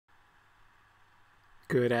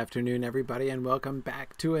Good afternoon, everybody, and welcome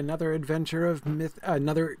back to another adventure of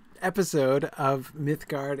another episode of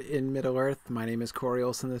Mythgard in Middle-earth. My name is Corey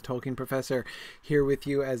Olsen, the Tolkien Professor, here with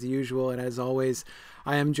you as usual, and as always,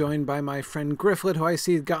 I am joined by my friend Gryfflet, who I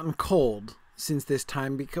see has gotten cold since this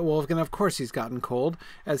time. Well, of course he's gotten cold,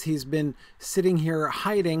 as he's been sitting here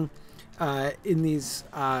hiding in these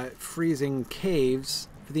freezing caves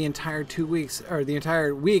the entire 2 weeks, or the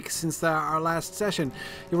entire week since our last session.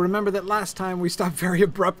 You'll remember that last time we stopped very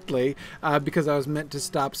abruptly because I was meant to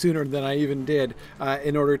stop sooner than I even did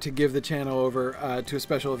in order to give the channel over to a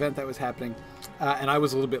special event that was happening. And I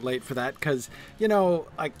was a little bit late for that because, you know,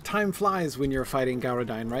 like, time flies when you're fighting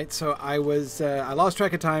Gauradine, right? So I lost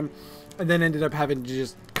track of time and then ended up having to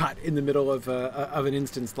just cut in the middle of an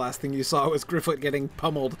instance. The last thing you saw was Gryfflet getting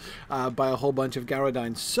pummeled by a whole bunch of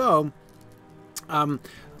Gauradine. So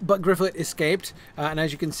but Gryfflet escaped, and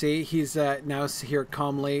as you can see, he's now here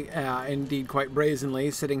calmly, indeed quite brazenly,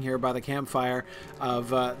 sitting here by the campfire of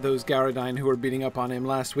those Gauradine who were beating up on him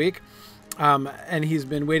last week. And he's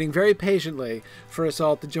been waiting very patiently for us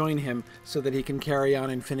all to join him so that he can carry on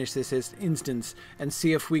and finish this instance and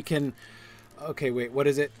see if we can... Okay, wait, what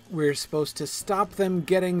is it? We're supposed to stop them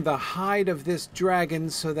getting the hide of this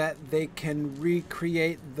dragon so that they can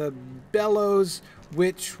recreate the bellows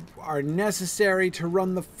which are necessary to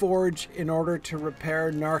run the forge in order to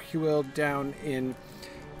repair Narhuil down in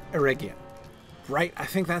Eregion. Right? I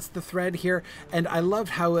think that's the thread here. And I loved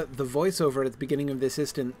how the voiceover at the beginning of this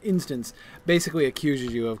instance basically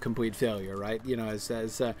accuses you of complete failure, right? You know,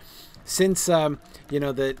 since you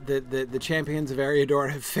know, the champions of Eriador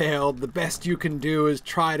have failed, the best you can do is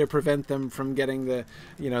try to prevent them from getting the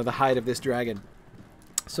hide of this dragon.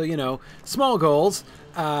 So, you know, small goals,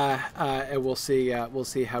 and we'll see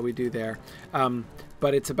how we do there.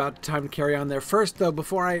 But it's about time to carry on there. First, though,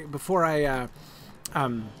 before I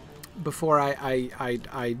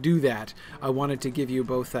do that, I wanted to give you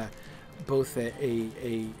both an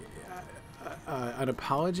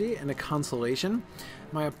apology and a consolation.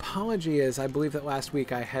 My apology is, I believe that last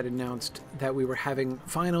week I had announced that we were having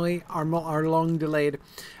finally our long-delayed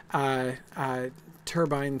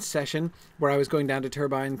Turbine session, where I was going down to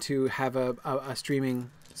Turbine to have a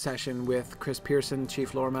streaming session with Chris Pearson,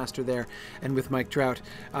 Chief Lore Master there, and with Mike Trout.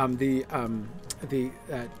 The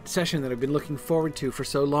session that I've been looking forward to for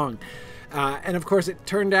so long. And of course it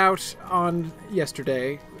turned out on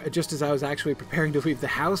yesterday, just as I was actually preparing to leave the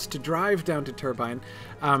house to drive down to Turbine,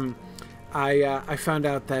 I found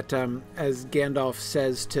out that, as Gandalf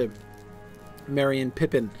says to Merry and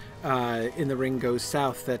Pippin in The Ring Goes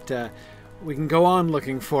South, that we can go on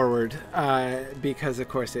looking forward, because of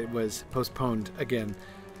course it was postponed again,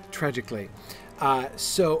 tragically.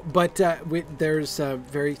 There's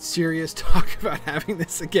very serious talk about having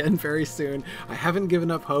this again very soon. I haven't given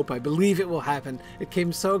up hope. I believe it will happen. It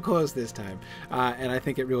came so close this time, and I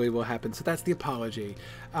think it really will happen. So that's the apology,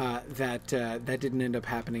 that didn't end up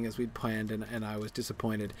happening as we'd planned, and I was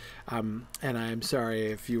disappointed. And I'm sorry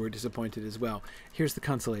if you were disappointed as well. Here's the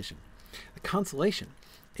consolation. The consolation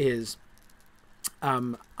is...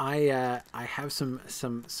 I have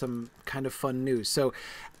some kind of fun news. So,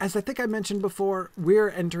 as I think I mentioned before, we're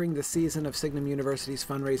entering the season of Signum University's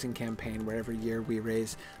fundraising campaign, where every year we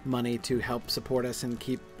raise money to help support us and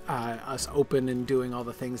keep us open and doing all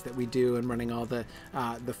the things that we do and running all the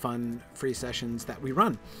fun free sessions that we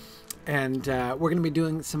run. And we're going to be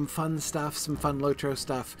doing some fun stuff, some fun Lotro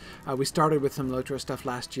stuff. We started with some Lotro stuff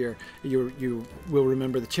last year. You will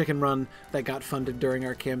remember the chicken run that got funded during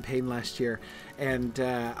our campaign last year. And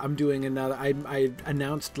I'm doing another. I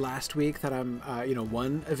announced last week that I'm,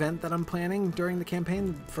 one event that I'm planning during the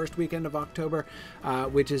campaign, first weekend of October,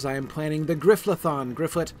 which is I am planning the Gryfflethon.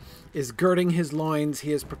 Gryfflet is girding his loins.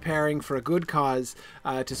 He is preparing for a good cause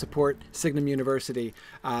to support Signum University,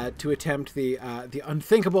 to attempt the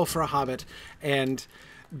unthinkable for a hobbit and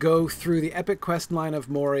go through the epic quest line of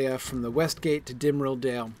Moria from the West Gate to Dimrill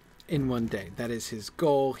Dale in one day. That is his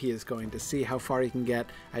goal. He is going to see how far he can get.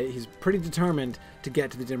 He's pretty determined to get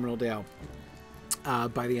to the Dimrill Dale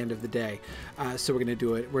by the end of the day. So we're going to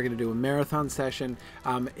do it. We're going to do a marathon session.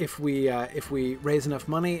 If we raise enough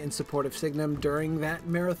money in support of Signum during that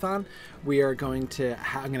marathon, we are going to.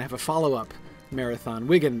 I'm going to have a follow-up marathon.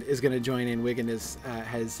 Wigan is going to join in. Wigan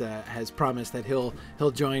has promised that he'll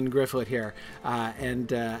join Gryfflet here, and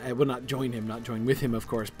will not join with him, of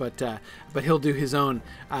course, but he'll do his own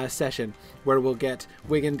session where we'll get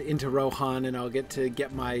Wigan into Rohan, and I'll get to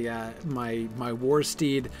get my war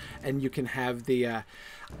steed, and you can have the.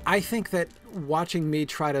 I think that watching me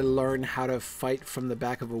try to learn how to fight from the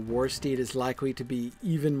back of a war steed is likely to be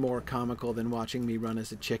even more comical than watching me run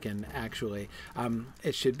as a chicken, actually.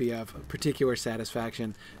 It should be of particular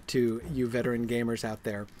satisfaction to you veteran gamers out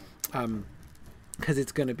there, because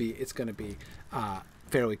it's going to be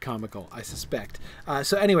fairly comical, I suspect.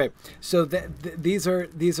 So anyway, so these are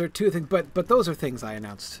two things, but those are things I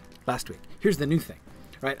announced last week. Here's the new thing.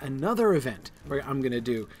 Right, another event where I'm going to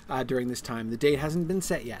do during this time. The date hasn't been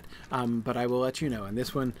set yet, but I will let you know. And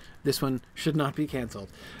this one should not be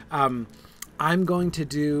canceled. I'm going to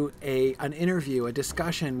do an interview, a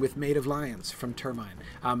discussion with Maid of Lions from Termine.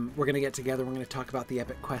 We're going to get together. We're going to talk about the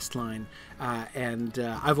epic quest line. And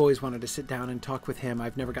I've always wanted to sit down and talk with him.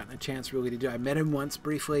 I've never gotten a chance really to do it. I met him once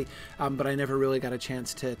briefly, but I never really got a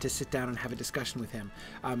chance to sit down and have a discussion with him.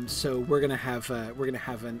 So we're going to have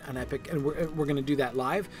an epic, and we're going to do that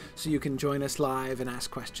live. So you can join us live and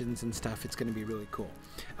ask questions and stuff. It's going to be really cool.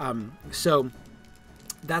 So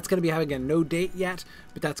that's going to be happening again. No date yet,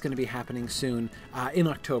 but that's going to be happening soon in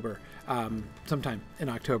October, sometime in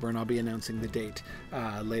October, and I'll be announcing the date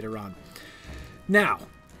later on. Now,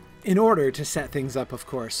 in order to set things up, of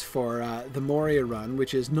course, for the Moria run,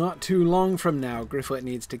 which is not too long from now, Gryfflet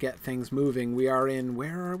needs to get things moving. We are in,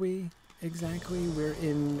 where are we exactly? We're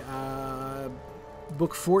in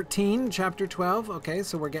book 14, chapter 12. Okay,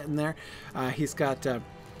 so we're getting there. He's got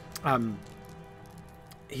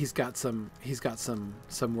some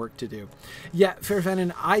work to do. Yeah,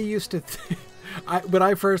 Fairvenin, I used to when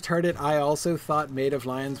I first heard it, I also thought Maid of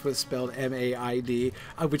Lions was spelled M-A-I-D,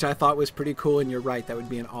 which I thought was pretty cool, and you're right, that would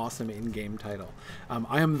be an awesome in-game title.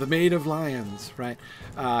 I am the Maid of Lions, right?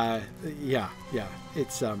 Yeah,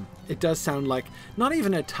 it's it does sound like not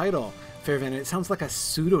even a title, Fairvenin, it sounds like a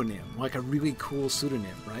pseudonym, like a really cool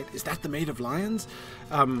pseudonym, right? Is that the Maid of Lions?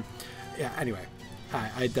 Yeah, anyway.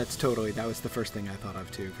 That was the first thing I thought of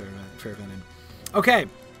too, Fairvenin. Okay,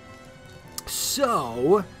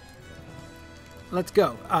 so let's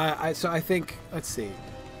go. So I think, let's see,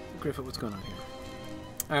 Gryfflet, what's going on here?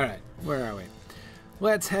 All right, where are we?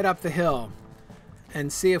 Let's head up the hill and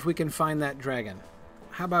see if we can find that dragon.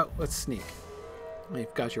 How about let's sneak?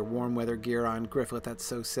 You've got your warm weather gear on, Gryfflet. That's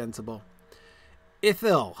so sensible.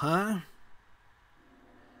 Ithil, huh?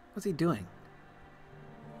 What's he doing?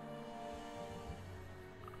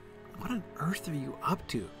 What on earth are you up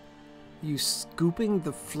to? You scooping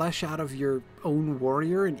the flesh out of your own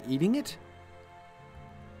warrior and eating it?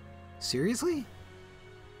 Seriously?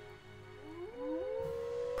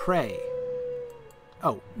 Prey.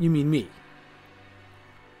 Oh, you mean me.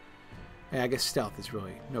 Yeah, I guess stealth is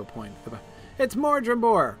really no point. It's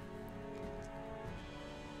Mordrembor!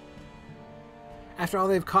 After all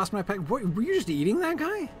they've cost my pack... Were you just eating that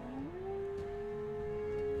guy?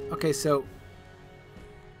 Okay, so...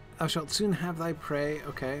 Thou shalt soon have thy prey.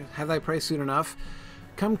 Okay, have thy prey soon enough.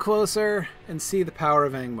 Come closer and see the power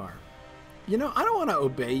of Angmar. You know, I don't want to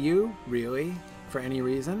obey you, really, for any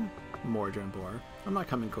reason. Mordrembor. I'm not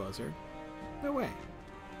coming closer. No way.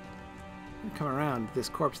 I'm come around this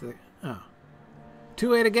corpse. Oh.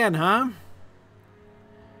 Too late again, huh?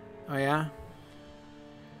 Oh, yeah?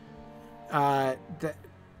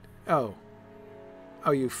 Oh.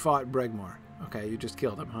 Oh, you fought Bregmore. Okay, you just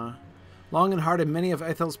killed him, huh? Long and hard, and many of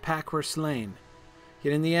Ithil's pack were slain.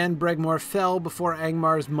 Yet in the end, Bregmore fell before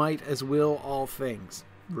Angmar's might, as will all things.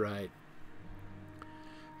 Right.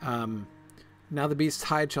 Now the beast's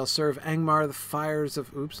hide shall serve Angmar the fires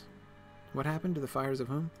of... Oops. What happened to the fires of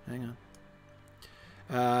whom? Hang on.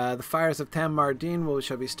 The fires of Tambardine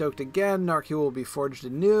shall be stoked again. Narkul will be forged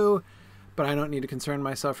anew. But I don't need to concern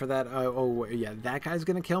myself for that. Oh, yeah, that guy's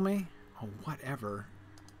going to kill me? Oh, whatever.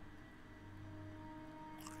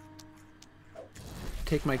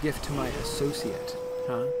 Take my gift to my associate.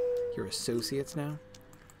 Huh? You're associates now?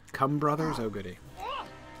 Come, brothers? Oh, goody.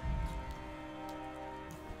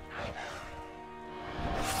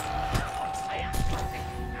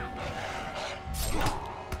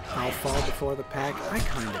 I'll fall before the pack? I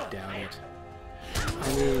kind of doubt it.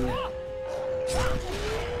 I mean,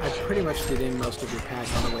 I pretty much did in most of your pack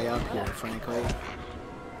on the way up here, frankly.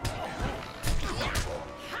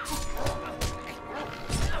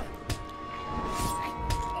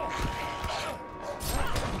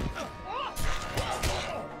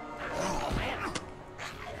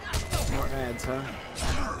 Huh?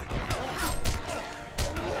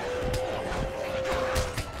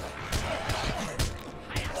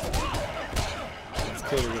 Let's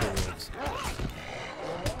kill the little wolves.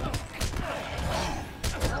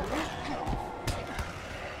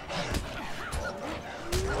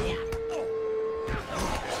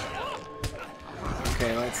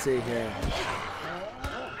 Okay, let's see here.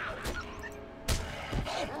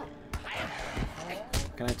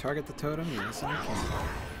 can I target the totem? Yes, I can.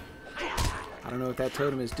 I don't know what that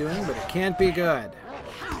totem is doing, but it can't be good.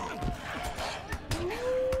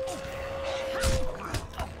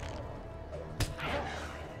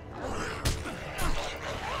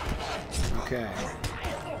 Okay.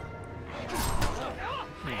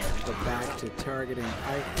 Go back to targeting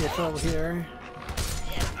Ithel here.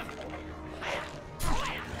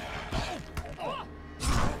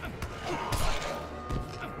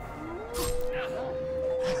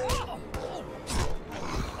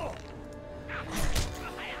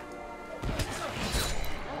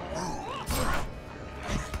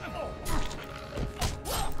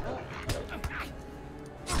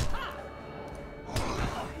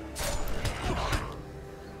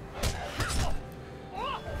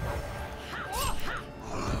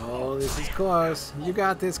 This is close. You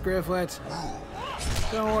got this, Gryfflet.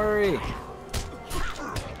 Don't worry.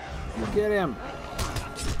 You get him.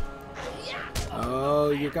 Oh,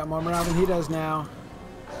 you got more morale than he does now.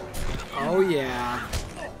 Oh, yeah.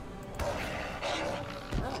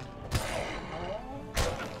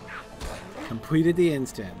 Completed the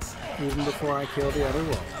instance, even before I killed the other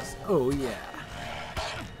wolves. Oh, yeah.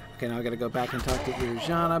 Okay, now I gotta go back and talk to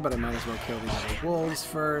Eregion, but I might as well kill the other wolves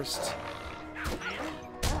first.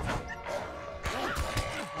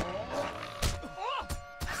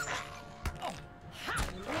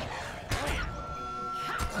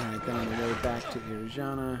 Then on the way back to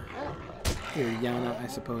Eregion, I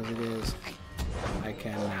suppose it is, I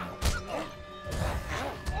can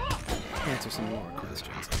answer some more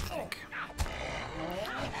questions, I think.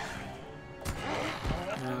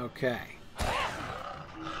 Okay.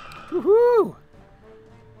 Woohoo!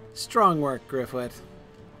 Strong work, Gryfflet.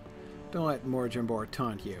 Don't let Morgenbor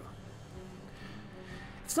taunt you.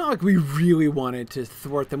 It's not like we really wanted to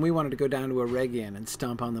thwart them. We wanted to go down to Eregion and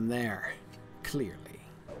stomp on them there. Clearly.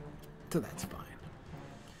 So that's fine.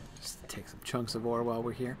 Just take some chunks of ore while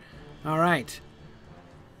we're here. Alright.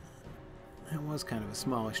 That was kind of a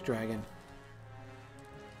smallish dragon.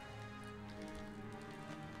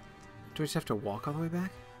 Do I just have to walk all the way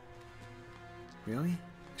back? Really?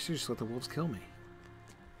 I should just let the wolves kill me.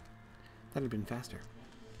 That'd have been faster.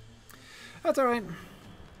 That's alright.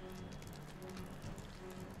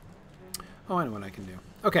 Oh, I know what I can do.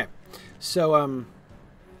 Okay. So,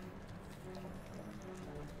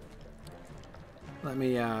 let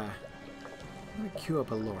me queue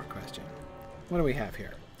up a lore question. What do we have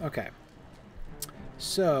here? Okay.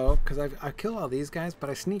 So, because I kill all these guys, but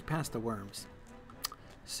I sneak past the worms.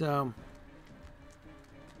 So,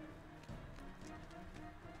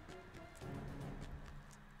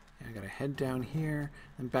 yeah, I gotta head down here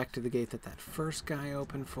and back to the gate that first guy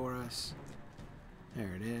opened for us.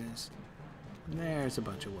 There it is. And there's a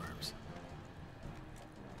bunch of worms.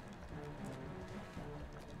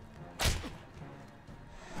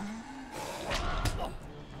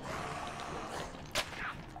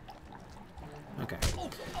 Okay,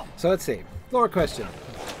 so let's see. Lore question.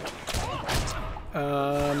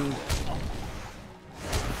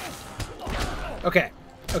 Okay.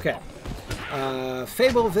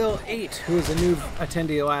 Fableville 8, who is a new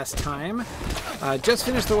attendee last time, just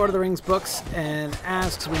finished the Lord of the Rings books and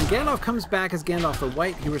asks, when Gandalf comes back as Gandalf the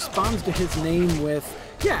White, he responds to his name with,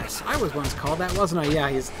 "Yes, I was once called that, wasn't I?" Yeah,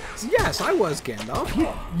 yes, I was Gandalf.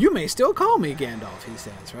 You may still call me Gandalf, he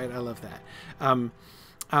says, right? I love that.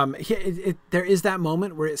 There is that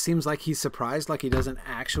moment where it seems like he's surprised, like he doesn't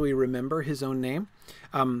actually remember his own name,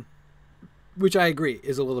 which I agree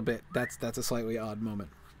is a little bit, that's a slightly odd moment.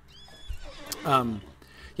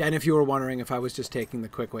 Yeah, and if you were wondering if I was just taking the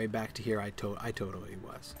quick way back to here, I totally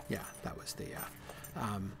was. Yeah, that was the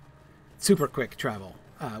super quick travel,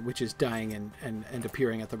 which is dying and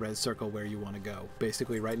appearing at the res circle where you want to go,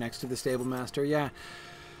 basically right next to the stable master. Yeah.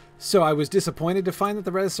 So I was disappointed to find that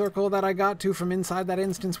the res circle that I got to from inside that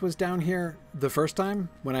instance was down here the first time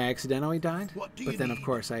when I accidentally died. But then, of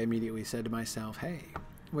course, I immediately said to myself, hey,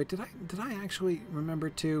 wait, did I actually remember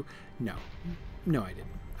to? No, I didn't.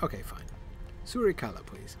 Okay, fine. Surikala,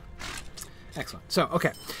 please. Excellent. So,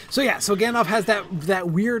 okay. So, yeah, so Gandalf has that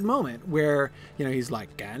weird moment where, you know, he's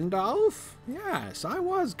like, Gandalf? Yes, I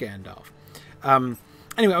was Gandalf.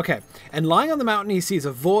 Anyway, okay. And lying on the mountain, he sees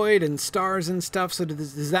a void and stars and stuff. So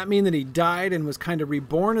does that mean that he died and was kind of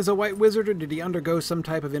reborn as a white wizard, or did he undergo some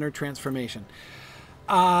type of inner transformation?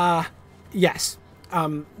 Yes.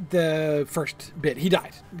 The first bit, he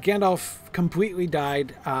died. Gandalf completely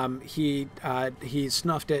died. He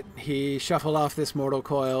snuffed it. He shuffled off this mortal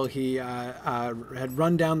coil. He had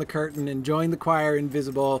run down the curtain and joined the choir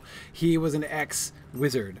invisible. He was an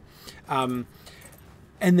ex-wizard.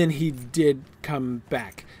 And then he did come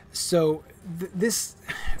back. So this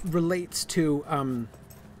relates to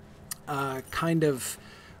kind of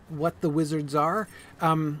what the wizards are,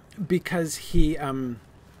 because he... all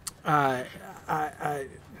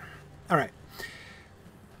right.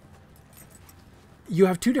 You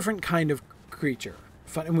have two different kind of creature.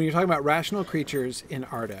 And when you're talking about rational creatures in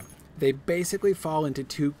Arda, they basically fall into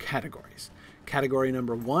two categories. Category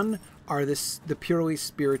number one are the purely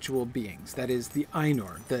spiritual beings. That is the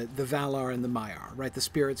Ainur, the Valar and the Maiar, right? The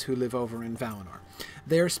spirits who live over in Valinor.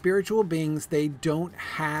 They're spiritual beings. They don't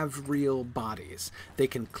have real bodies. They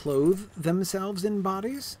can clothe themselves in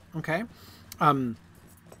bodies, okay?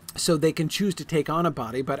 So they can choose to take on a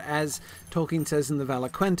body, but as Tolkien says in the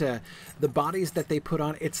Valaquenta, the bodies that they put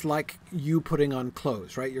on, it's like you putting on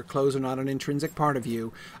clothes, right? Your clothes are not an intrinsic part of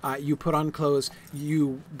you. You put on clothes,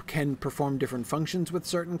 you can perform different functions with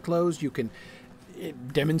certain clothes. You can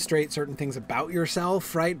demonstrate certain things about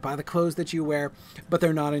yourself, right, by the clothes that you wear, but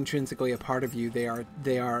they're not intrinsically a part of you. They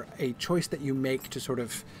are a choice that you make to sort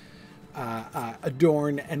of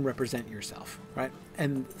adorn and represent yourself, right?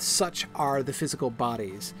 And such are the physical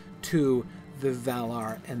bodies to the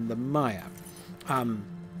Valar and the Maya.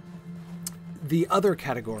 The other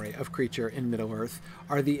category of creature in Middle-earth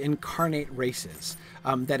are the incarnate races.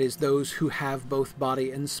 That is, those who have both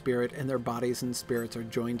body and spirit, and their bodies and spirits are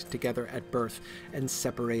joined together at birth and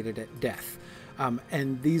separated at death.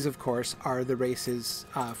 And these, of course, are the races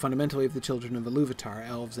fundamentally of the children of Iluvatar,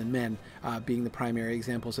 elves and men, being the primary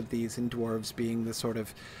examples of these, and dwarves being the sort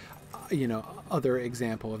of, other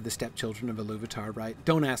example of the stepchildren of Iluvatar, right?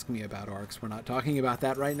 Don't ask me about orcs. We're not talking about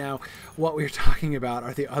that right now. What we're talking about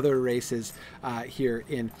are the other races here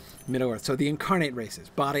in Middle-earth. So the incarnate races,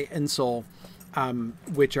 body and soul,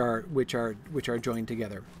 which are joined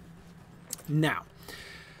together. Now,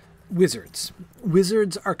 wizards.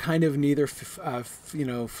 Wizards are kind of neither,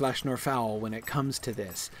 flesh nor fowl when it comes to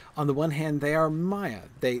this. On the one hand, they are Maya.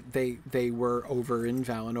 They were over in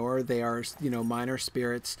Valinor. They are, minor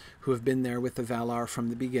spirits who have been there with the Valar from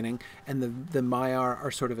the beginning. And the Maiar are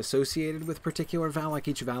sort of associated with particular Valar. Like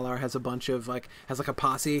each Valar has a bunch of has a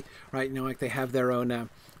posse, right? They have their own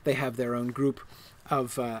group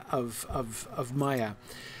of Maya.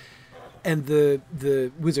 And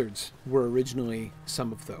the wizards were originally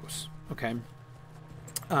some of those, okay?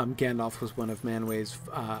 Gandalf was one of Manwë's,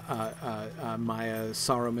 Maya.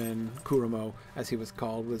 Saruman, Kuramo, as he was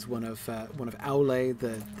called, was one of Aule,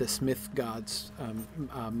 the smith gods,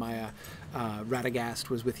 Maya. Radagast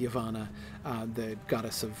was with Yavanna, the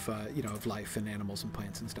goddess of life and animals and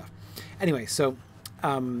plants and stuff. Anyway, so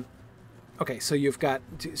okay, so you've got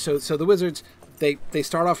so the wizards, they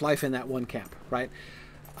start off life in that one camp, right?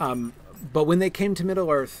 But when they came to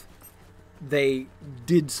Middle-earth, they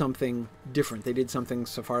did something different. They did something,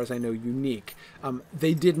 so far as I know, unique.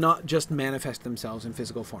 They did not just manifest themselves in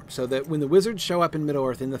physical form. So that when the wizards show up in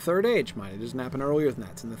Middle-earth in the Third Age, mind it doesn't happen earlier than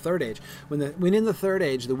that, it's in the Third Age. When in the Third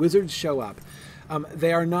Age the wizards show up,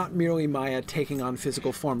 they are not merely Maya taking on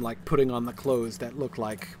physical form, like putting on the clothes that look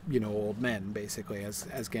like, old men, basically, as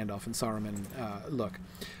Gandalf and Saruman look.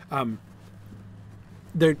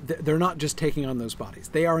 They're not just taking on those bodies.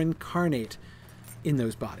 They are incarnate in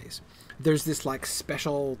those bodies. There's this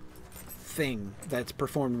special thing that's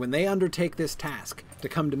performed when they undertake this task to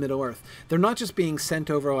come to Middle-earth. They're not just being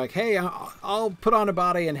sent over like, hey, I'll put on a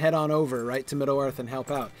body and head on over, right, to Middle-earth and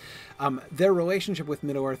help out. Their relationship with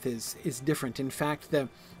Middle-earth is different. In fact,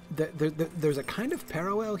 there's a kind of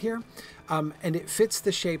parallel here, and it fits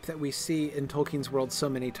the shape that we see in Tolkien's world so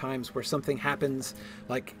many times, where something happens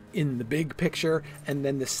like in the big picture, and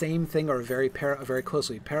then the same thing or a very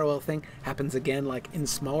closely parallel thing happens again, like in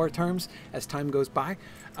smaller terms as time goes by.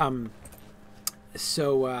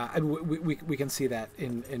 So we can see that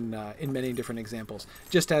in many different examples.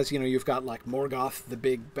 Just as you've got like Morgoth, the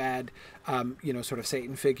big bad, sort of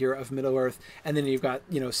Satan figure of Middle-earth, and then you've got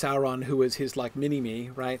Sauron, who is his like mini-me,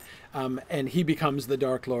 right? And he becomes the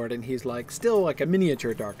Dark Lord, and he's still like a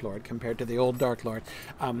miniature Dark Lord compared to the old Dark Lord.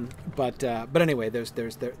 But anyway, there's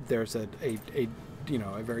a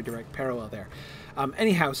very direct parallel there.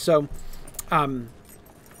 Anyhow, so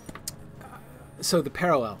the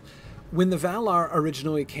parallel. When the Valar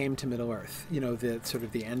originally came to Middle-earth, the sort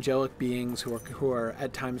of the angelic beings who are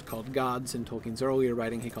at times called gods, in Tolkien's earlier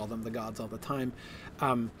writing he called them the gods all the time,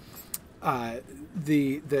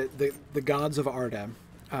 the gods of Arda,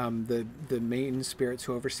 the main spirits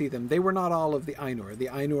who oversee them, they were not all of the Ainur. The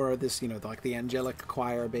Ainur are this, like the angelic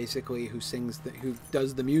choir, basically, who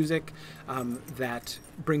does the music that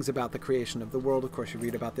brings about the creation of the world. Of course, you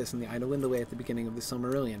read about this in the Ainulindalë at the beginning of the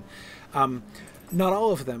Silmarillion. Not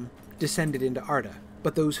all of them descended into Arda,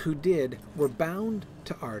 but those who did were bound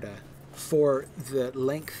to Arda for the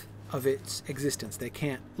length of its existence. They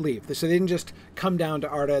can't leave. So they didn't just come down to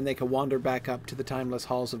Arda and they can wander back up to the timeless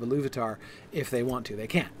halls of Iluvatar if they want to. They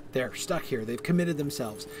can't. They're stuck here. They've committed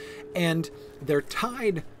themselves. And they're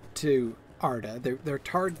tied to Arda. They're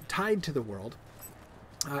tied to the world.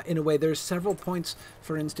 In a way, there's several points,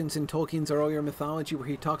 for instance, in Tolkien's earlier mythology where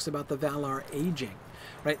he talks about the Valar aging,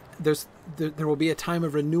 right? There will be a time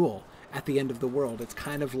of renewal at the end of the world. It's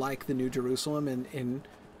kind of like the New Jerusalem in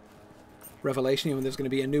Revelation, when there's going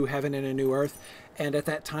to be a new heaven and a new earth. And at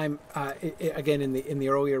that time, again, in the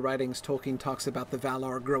earlier writings, Tolkien talks about the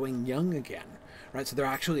Valar growing young again, right? So they're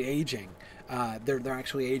actually aging. They're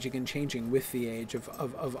actually aging and changing with the age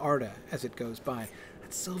of Arda as it goes by.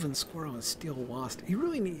 Sylvan squirrel is still lost.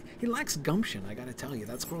 He lacks gumption, I gotta tell you.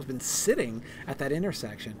 That squirrel's been sitting at that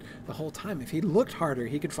intersection the whole time. If he looked harder,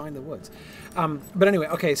 he could find the woods. But anyway,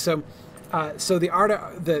 okay, so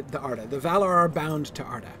the Valar are bound to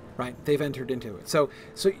Arda, right? They've entered into it. So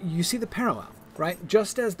you see the parallel, right?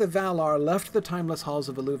 Just as the Valar left the timeless halls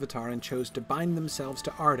of Iluvatar and chose to bind themselves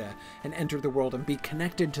to Arda and enter the world and be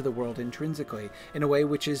connected to the world intrinsically in a way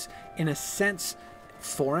which is, in a sense,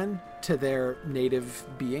 foreign to their native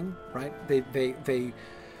being, right? They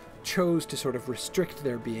chose to sort of restrict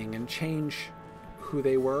their being and change who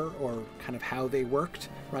they were or kind of how they worked,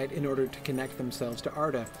 right, in order to connect themselves to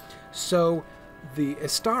Arda. So the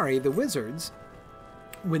Istari, the wizards,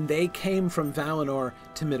 when they came from Valinor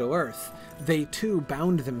to Middle-earth, they too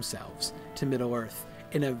bound themselves to Middle-earth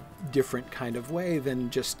in a different kind of way than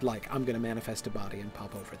just like, I'm going to manifest a body and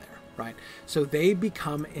pop over there. Right? So they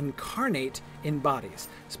become incarnate in bodies.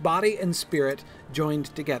 It's body and spirit joined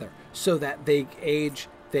together so that they age,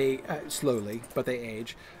 slowly, but they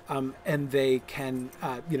age, and they can,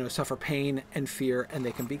 suffer pain and fear, and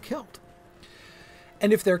they can be killed.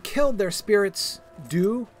 And if they're killed, their spirits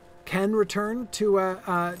can return to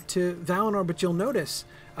Valinor, but you'll notice,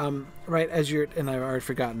 right, and I've already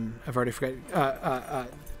forgotten,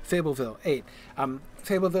 Fableville 8.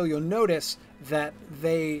 Fableville, you'll notice that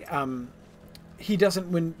he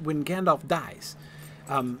doesn't, when Gandalf dies,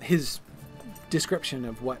 his description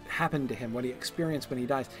of what happened to him, what he experienced when he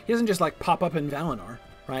dies, he doesn't just like pop up in Valinor,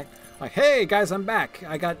 right? Like, hey guys, I'm back.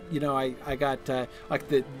 I got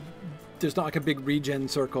there's not like a big regen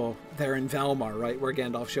circle there in Valmar, right, where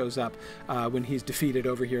Gandalf shows up when he's defeated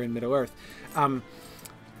over here in Middle-earth.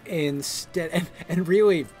 Instead, and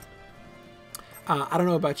really, I don't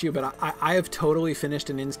know about you, but I have totally finished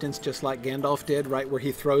an instance just like Gandalf did, right, where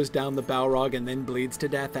he throws down the Balrog and then bleeds to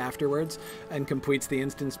death afterwards and completes the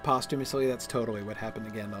instance posthumously. That's totally what happened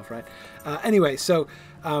to Gandalf, right? Anyway, so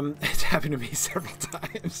it's happened to me several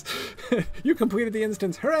times. You completed the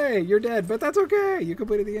instance. Hooray, you're dead, but that's okay. You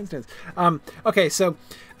completed the instance. Okay, so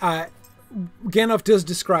Gandalf does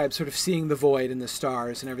describe sort of seeing the void and the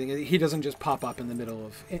stars and everything. He doesn't just pop up in the middle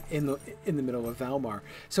of Valmar.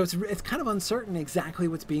 So it's kind of uncertain exactly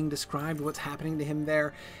what's being described, what's happening to him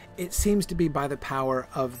there. It seems to be by the power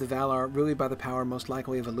of the Valar, really by the power most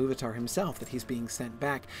likely of Iluvatar himself, that he's being sent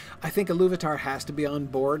back. I think Iluvatar has to be on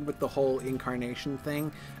board with the whole incarnation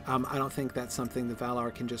thing. I don't think that's something the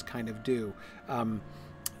Valar can just kind of do.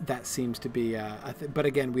 That seems to be, but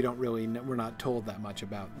again, we're not told that much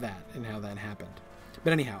about that and how that happened.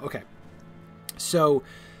 But anyhow, okay. So,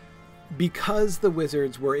 because the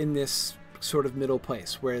wizards were in this sort of middle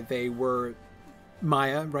place where they were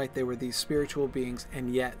Maya, right? They were these spiritual beings,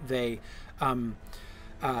 and yet they were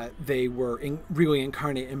really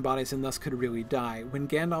incarnate in bodies and thus could really die. When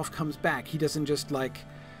Gandalf comes back, he doesn't just like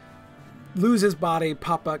lose his body,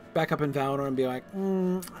 pop back up in Valinor and be like,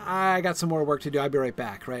 I got some more work to do, I'll be right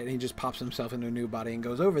back, right? And he just pops himself into a new body and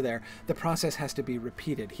goes over there. The process has to be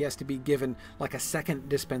repeated. He has to be given like a second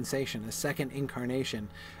dispensation, a second incarnation.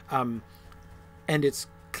 And it's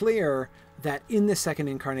clear that in the second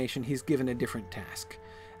incarnation, he's given a different task.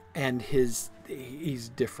 And he's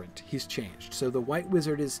different. He's changed. So the White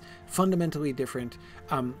Wizard is fundamentally different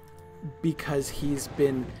because he's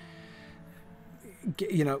been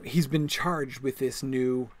charged with this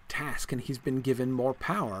new task, and he's been given more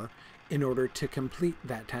power in order to complete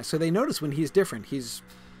that task. So they notice when he's different,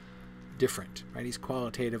 right? He's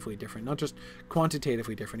qualitatively different, not just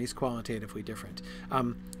quantitatively different. He's qualitatively different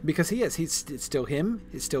because he's still him.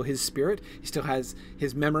 It's still his spirit. He still has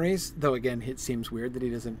his memories, though again, it seems weird that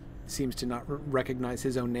he seems to not recognize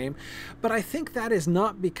his own name. But I think that is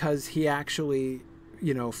not because he actually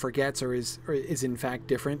forgets or is in fact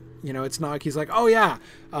different. It's not like he's like, oh yeah,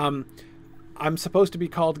 I'm supposed to be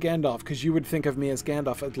called Gandalf because you would think of me as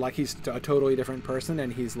Gandalf, like he's a totally different person.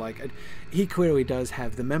 And he's like, he clearly does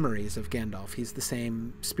have the memories of Gandalf. He's the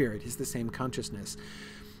same spirit. He's the same consciousness,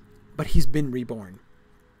 but he's been reborn.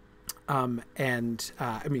 I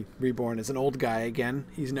mean, reborn as an old guy again.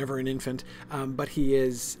 He's never an infant, but he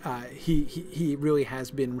is. He really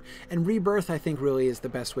has been. And rebirth, I think, really is the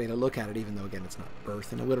best way to look at it. Even though, again, it's not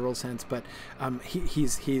birth in a literal sense, but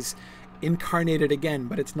he's incarnated again.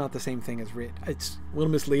 But it's not the same thing as it's a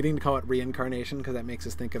little misleading to call it reincarnation, because that makes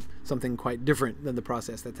us think of something quite different than the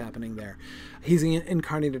process that's happening there. He's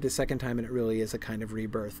incarnated a second time, and it really is a kind of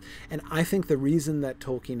rebirth. And I think the reason that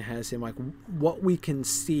Tolkien has him, like what we can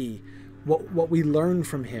see, what we learn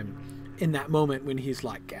from him in that moment when he's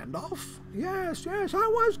like, Gandalf? Yes, I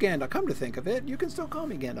was Gandalf. Come to think of it, you can still call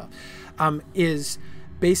me Gandalf. Is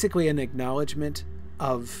basically an acknowledgement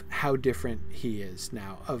of how different he is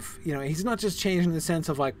now. Of, he's not just changed in the sense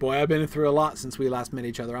of like, boy, I've been through a lot since we last met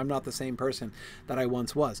each other. I'm not the same person that I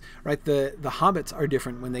once was, right? The hobbits are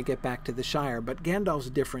different when they get back to the Shire, but Gandalf's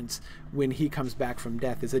difference when he comes back from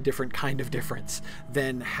death is a different kind of difference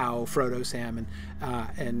than how Frodo, Sam,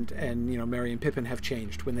 and Merry and Pippin have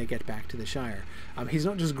changed when they get back to the Shire. He's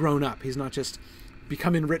not just grown up. He's not just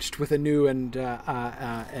become enriched with a new and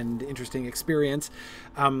interesting experience.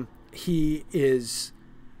 He is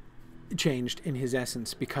changed in his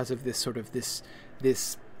essence because of this sort of this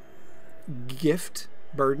gift,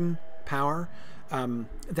 burden, power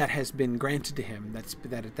that has been granted to him.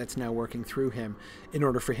 That's now working through him in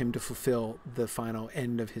order for him to fulfill the final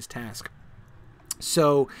end of his task.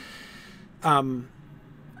 So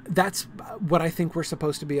that's what I think we're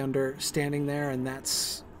supposed to be understanding there, and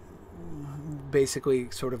that's basically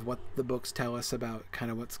sort of what the books tell us about kind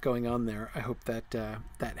of what's going on there. I hope that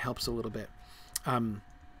that helps a little bit. I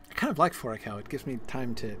kind of like Forochel. It gives me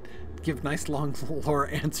time to give nice long lore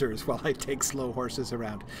answers while I take slow horses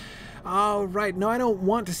around. All right. No, I don't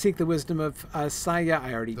want to seek the wisdom of Saya.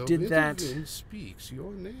 I already did that. The wind speaks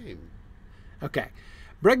your name. Okay.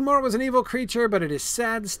 Bregmore was an evil creature, but it is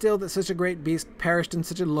sad still that such a great beast perished in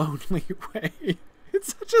such a lonely way.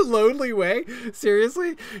 It's such a lonely way.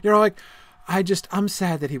 Seriously? Like, I'm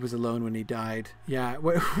sad that he was alone when he died. Yeah.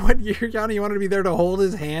 What year, Yanni, you wanted to be there to hold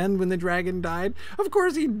his hand when the dragon died? Of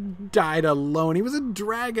course he died alone. He was a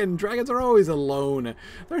dragon. Dragons are always alone.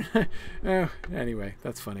 Anyway,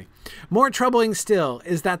 that's funny. More troubling still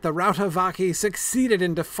is that the Rautavaki succeeded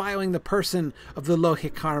in defiling the person of the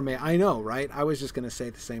Lohikarme. I know, right? I was just going to say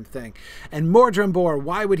the same thing. And Mordrembor,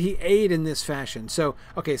 why would he aid in this fashion? So,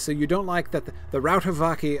 okay, so you don't like that the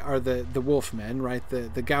Rautavaki are the wolfmen, right? The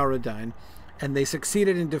Gauradine. And they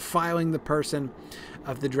succeeded in defiling the person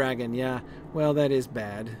of the dragon. Yeah, well, that is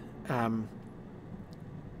bad.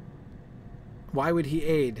 Why would he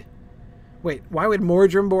aid? Wait, why would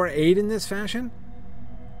Mordrembor aid in this fashion?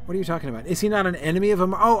 What are you talking about? Is he not an enemy of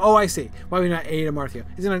Amarthiel? Oh, I see. Why would he not aid Amarthiel?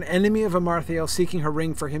 Is he not an enemy of Amarthiel seeking her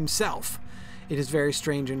ring for himself? It is very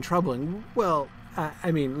strange and troubling. Well,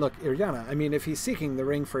 I mean, look, Iriana, if he's seeking the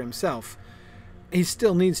ring for himself, he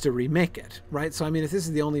still needs to remake it, right? So, if this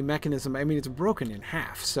is the only mechanism, it's broken in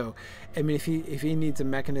half. So, if he needs a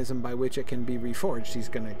mechanism by which it can be reforged, he's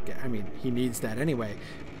going to get, he needs that anyway.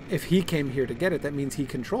 If he came here to get it, that means he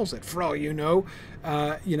controls it. For all you know,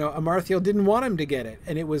 Amarthiel didn't want him to get it.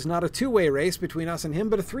 And it was not a two-way race between us and him,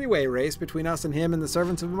 but a three-way race between us and him and the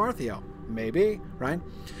servants of Amarthiel. Maybe, right?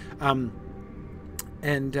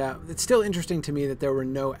 And it's still interesting to me that there were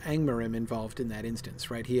no Angmarim involved in that instance,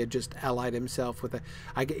 right? He had just allied himself with it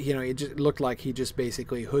just looked like he just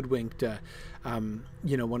basically hoodwinked, one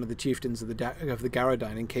of the chieftains of the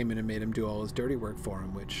Gauradine and came in and made him do all his dirty work for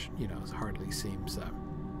him, which, hardly seems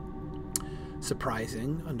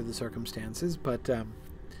surprising under the circumstances. But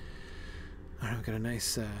I've got a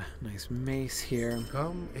nice mace here.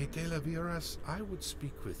 Come, Etelaviras, I would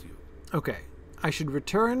speak with you. Okay. I should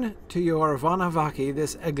return to your Vanavaki,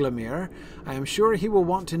 this Eglamir. I am sure he will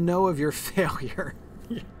want to know of your failure.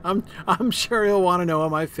 I'm sure he'll want to know of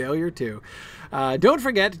my failure, too. Don't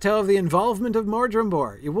forget to tell of the involvement of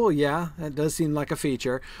Mordrembor. You will, yeah, that does seem like a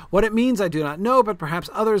feature. What it means I do not know, but perhaps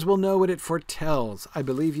others will know what it foretells. I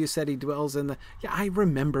believe you said he dwells in the... Yeah, I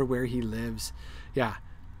remember where he lives. Yeah.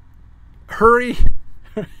 Hurry.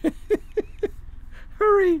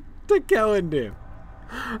 Hurry to Celondim.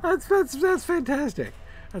 That's fantastic.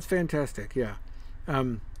 That's fantastic. Yeah.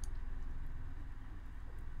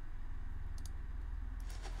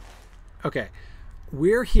 Okay.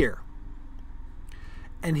 We're here.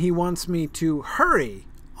 And he wants me to hurry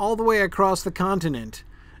all the way across the continent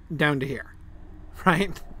down to here.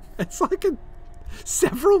 Right? It's like a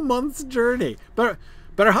several months journey. Better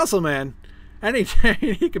hustle, man. Any day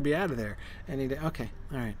he could be out of there. Any day. Okay.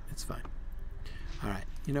 All right. It's fine. All right.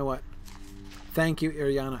 You know what? Thank you,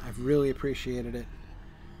 Iriana. I've really appreciated it.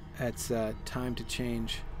 It's time to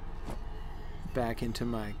change back into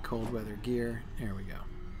my cold weather gear. There we go.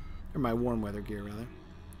 Or my warm weather gear, rather.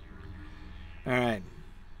 All right.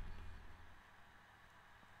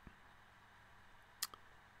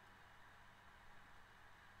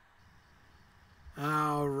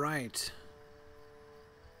 All right.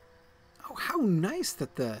 Oh, how nice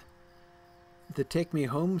that the take me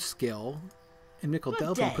home skill in Nickel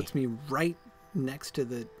Delta puts me right next to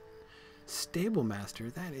the stable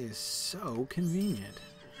master. That is so convenient.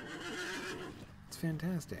 It's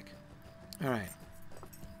fantastic. All right.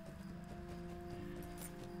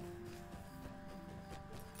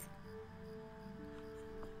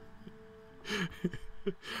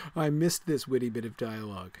 I missed this witty bit of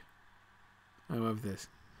dialogue. I love this.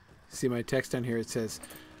 See my text down here? It says,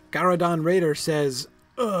 Garadon Raider says,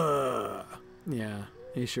 ugh. Yeah,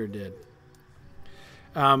 he sure did.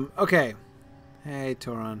 Okay. Hey,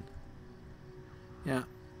 Toron. Yeah.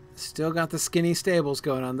 Still got the skinny stables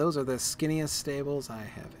going on. Those are the skinniest stables I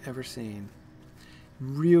have ever seen.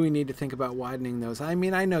 Really need to think about widening those. I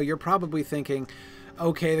mean, I know you're probably thinking,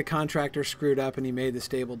 okay, the contractor screwed up and he made the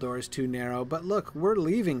stable doors too narrow, but look, we're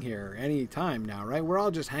leaving here any time now, right? We're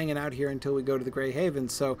all just hanging out here until we go to the Grey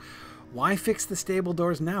Havens, so why fix the stable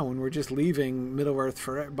doors now when we're just leaving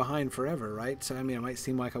Middle-earth behind forever, right? So, I mean, it might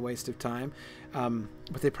seem like a waste of time,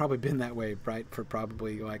 but they've probably been that way, right, for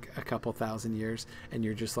probably like a couple thousand years, and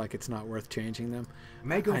you're just like, it's not worth changing them.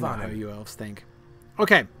 I know how you elves think.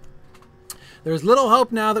 Okay. There is little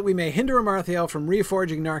hope now that we may hinder Amarthiel from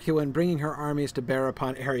reforging Narkua and bringing her armies to bear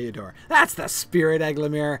upon Eriador. That's the spirit,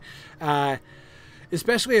 Eglaimir.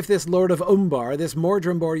 Especially if this Lord of Umbar, this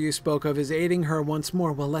Mordrimbor you spoke of, is aiding her once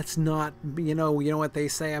more. Well, let's not, you know what they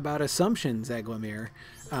say about assumptions, Eglaimir.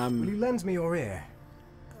 Will you lend me your ear?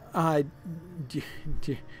 Do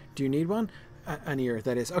you need one? An ear,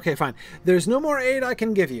 that is. Okay, fine. There's no more aid I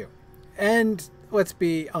can give you. And let's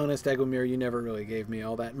be honest, Eglaimir, you never really gave me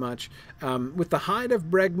all that much. With the hide of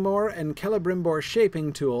Bregmore and Celebrimbor's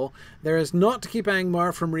shaping tool, there is naught to keep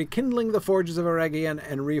Angmar from rekindling the forges of Eregion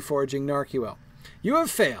and reforging Narkua. You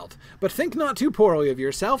have failed, but think not too poorly of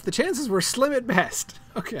yourself. The chances were slim at best.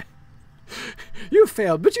 Okay. You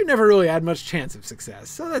failed, but you never really had much chance of success,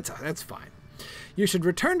 so that's fine. You should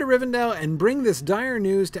return to Rivendell and bring this dire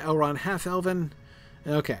news to Elrond Half-Elven.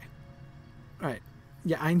 Okay. All right.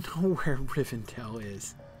 Yeah, I know where Rivendell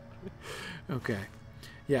is. Okay.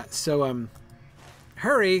 Yeah, so,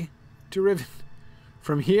 hurry to Rivendell.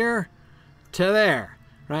 From here to there,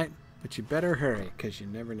 right? But you better hurry, because you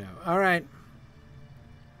never know. All right.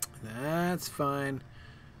 That's fine.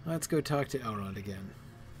 Let's go talk to Elrond again.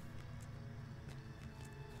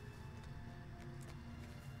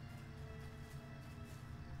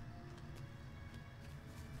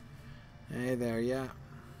 Hey there, yeah.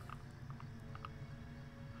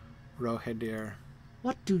 Rohadir.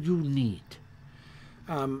 What do you need?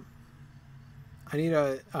 I need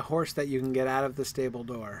a horse that you can get out of the stable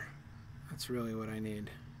door. That's really what I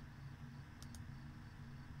need.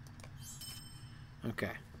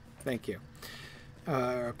 Okay. Thank you.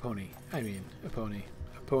 A pony. I mean, a pony.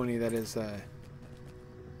 A pony that is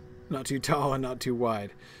not too tall and not too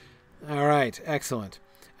wide. All right. Excellent.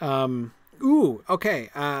 Ooh,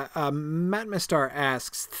 okay. Matt Mistar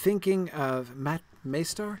asks, thinking of... Matt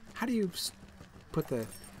Maystar? How do you put the...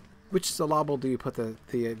 Which syllable do you put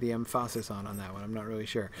the emphasis on that one? I'm not really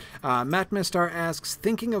sure. Matt Mistar asks,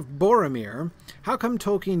 thinking of Boromir, how come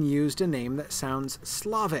Tolkien used a name that sounds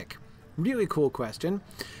Slavic? Really cool question.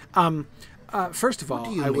 First of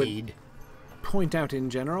all, I would point out in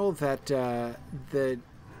general that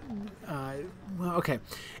well, okay,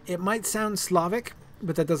 it might sound Slavic,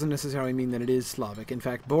 but that doesn't necessarily mean that it is Slavic. In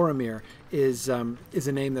fact, Boromir is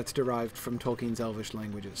a name that's derived from Tolkien's Elvish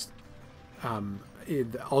languages.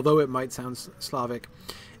 Although it might sound Slavic,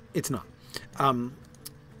 it's not.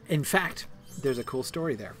 In fact, there's a cool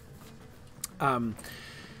story there.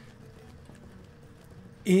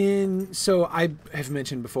 So I have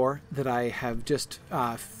mentioned before that I have just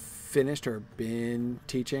finished or been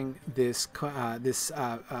teaching this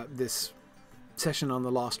session on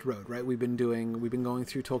the Lost Road, right? We've been going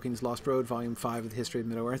through Tolkien's Lost Road, Volume 5 of the History of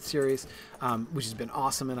Middle-earth series, which has been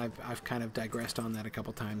awesome, and I've kind of digressed on that a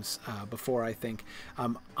couple times before, I think.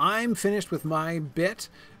 I'm finished with my bit.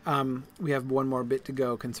 We have one more bit to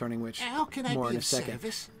go, concerning which more in a second.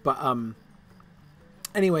 But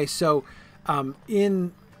anyway, so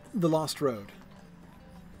in the Lost Road,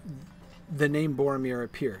 the name Boromir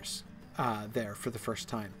appears there for the first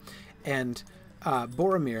time, and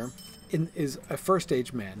Boromir is a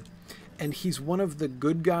first-age man, and he's one of the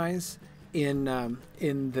good guys in the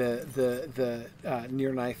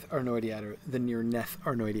Near Neth Arnoediad, or the Near Neth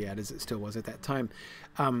Arnoediad, as it still was at that time.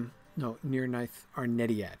 no, near Ninth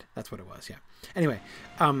Arnediad. That's what it was, yeah. Anyway,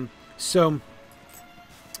 so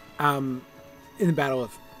in the Battle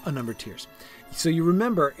of Unnumbered Tears. So you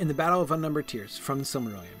remember in the Battle of Unnumbered Tears from the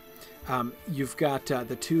Silmarillion, you've got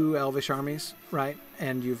the two elvish armies, right?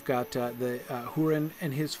 And you've got the Hurin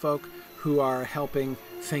and his folk who are helping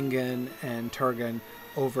Fingon and Turgon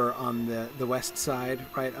over on the west side,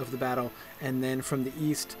 right, of the battle. And then from the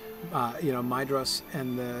east, Maedhros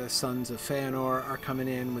and the sons of Feanor are coming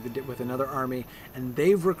in with another army, and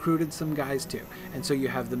they've recruited some guys too. And so you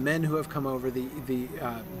have the men who have come over, the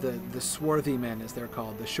swarthy men, as they're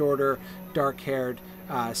called, the shorter, dark-haired,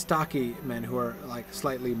 stocky men who are like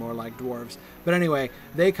slightly more like dwarves. But anyway,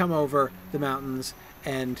 they come over the mountains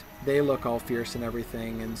and they look all fierce and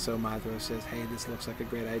everything. And so Maedhros says, "Hey, this looks like a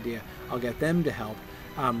great idea. I'll get them to help."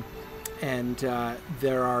 And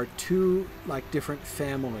there are two like different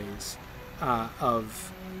families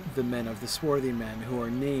of the men, of the swarthy men, who are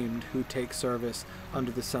named, who take service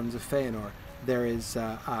under the sons of Feanor. There is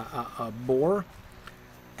a Bor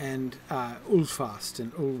and Ulfast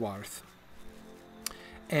and Ulwarth,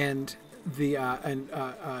 and the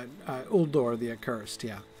Uldor the Accursed.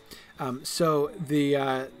 Yeah. So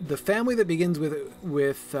the family that begins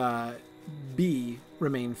with B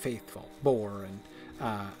remain faithful, Bor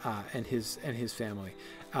and his family,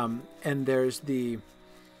 and there's the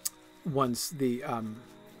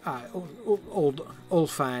old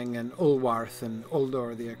Ulfang and Ulwarth and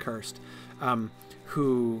Uldor the Accursed,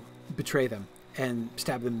 who betray them and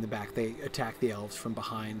stab them in the back. They attack the elves from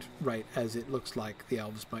behind, right as it looks like the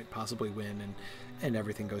elves might possibly win, and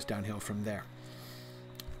everything goes downhill from there.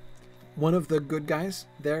 One of the good guys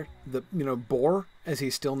there, Bor, as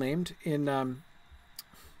he's still named in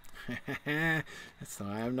that's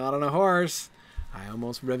why I'm not on a horse. I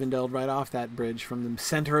almost Rivendelled right off that bridge from the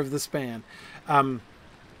center of the span. Bor,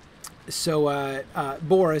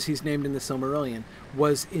 as he's named in the Silmarillion,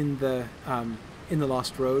 was in the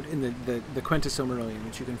Lost Road, in the Quenta Silmarillion,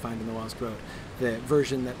 which you can find in the Lost Road. The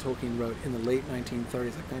version that Tolkien wrote in the late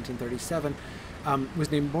 1930s, like 1937,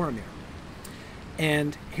 was named Boromir.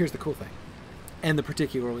 And here's the cool thing, and the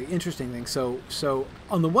particularly interesting thing. So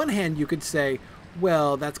on the one hand, you could say,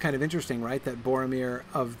 well, that's kind of interesting, right? That Boromir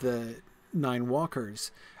of the Nine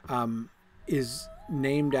Walkers is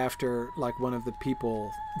named after like one of the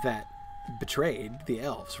people that betrayed the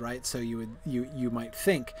elves, right? So you might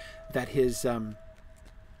think that his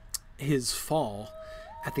fall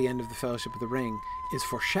at the end of the Fellowship of the Ring is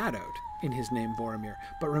foreshadowed in his name Boromir.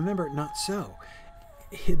 But remember, not so.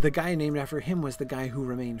 The guy named after him was the guy who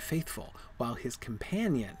remained faithful, while his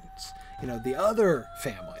companions, the other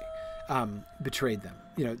family, betrayed them,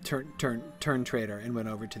 turned traitor and went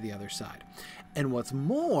over to the other side. And what's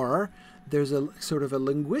more, there's a sort of a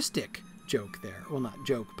linguistic joke there. Well, not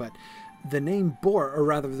joke, but the name Bor, or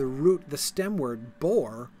rather the stem word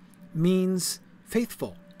Bor, means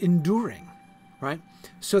faithful, enduring, right?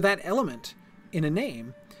 So that element in a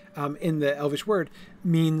name, in the Elvish word,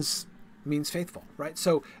 means faithful, right?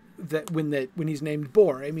 So that when he's named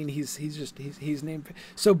Bor, I mean he's named.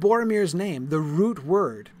 So Boromir's name, the root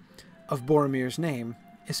word of Boromir's name,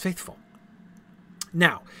 is faithful.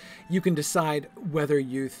 Now, you can decide whether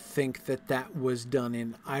you think that was done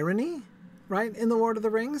in irony, right, in the Lord of the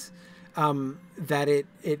Rings, that it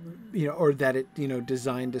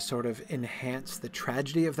designed to sort of enhance the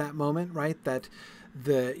tragedy of that moment, right? That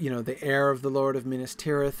the heir of the Lord of Minas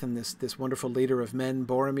Tirith and this wonderful leader of men,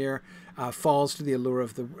 Boromir, falls to the allure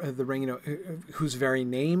of the ring, whose very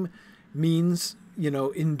name means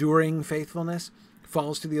enduring faithfulness,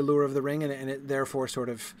 falls to the allure of the ring, and it therefore sort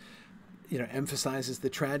of emphasizes the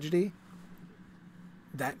tragedy.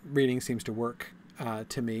 That reading seems to work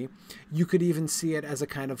to me. You could even see it as a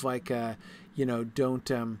kind of like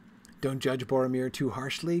don't judge Boromir too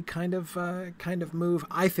harshly kind of move.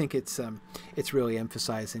 I think it's really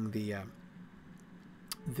emphasizing the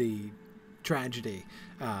tragedy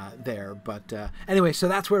there. But anyway, so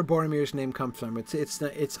that's where Boromir's name comes from.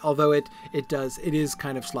 It's although it is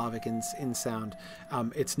kind of Slavic in sound.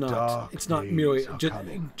 It's not merely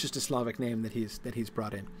just a Slavic name that he's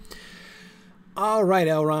brought in. All right,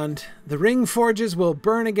 Elrond. The ring forges will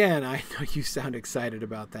burn again. I know you sound excited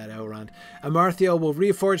about that, Elrond. Amarthiel will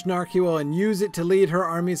reforge Narkuel and use it to lead her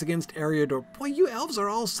armies against Eriador. Boy, you elves are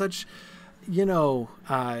all such, downers,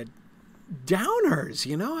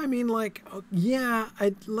 I mean, like,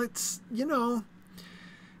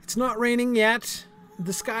 it's not raining yet.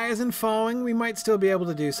 The sky isn't falling. We might still be able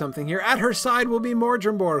to do something here. At her side will be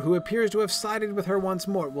Mordrembor, who appears to have sided with her once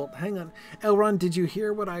more. Well, hang on. Elrond, did you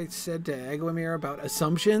hear what I said to Eglaimir about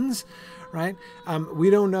assumptions? right? We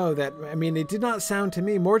don't know that. I mean, it did not sound to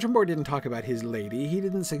me. Mortimer didn't talk about his lady. He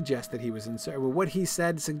didn't suggest that he was in. What he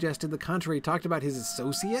said suggested the contrary. He talked about his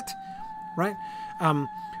associate, right?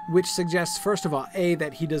 Which suggests, first of all, A,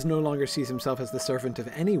 that he does no longer sees himself as the servant of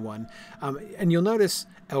anyone. And you'll notice,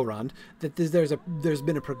 Elrond, that there's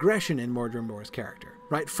been a progression in Mordremore's character,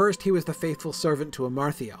 right? First, he was the faithful servant to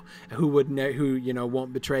Amarthiel, who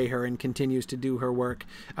won't betray her and continues to do her work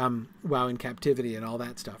while in captivity and all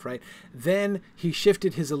that stuff, right? Then he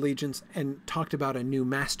shifted his allegiance and talked about a new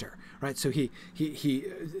master, right? So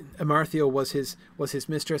Amarthiel was his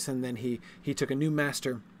mistress, and then he took a new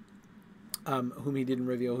master. Whom he didn't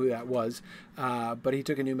reveal who that was, but he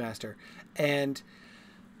took a new master. And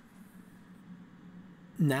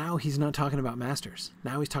now he's not talking about masters.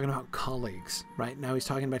 Now he's talking about colleagues, right? Now he's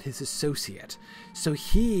talking about his associate. So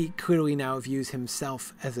he clearly now views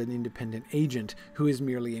himself as an independent agent who is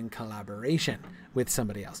merely in collaboration with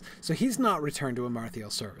somebody else. So he's not returned to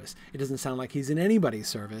Amarthiel's service. It doesn't sound like he's in anybody's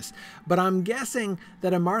service, but I'm guessing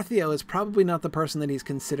that Amarthiel is probably not the person that he's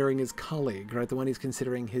considering his colleague, right? The one he's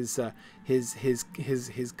considering his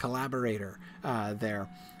collaborator there.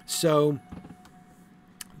 So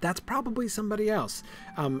that's probably somebody else.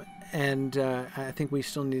 I think we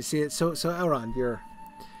still need to see it. So Elrond,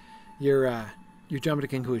 you're jumping to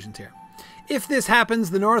conclusions here. If this happens,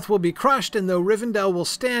 the North will be crushed, and though Rivendell will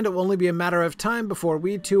stand, it will only be a matter of time before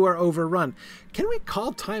we too are overrun. Can we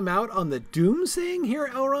call time out on the doomsaying here,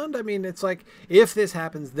 Elrond? I mean, it's like, if this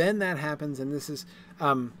happens, then that happens, and this is...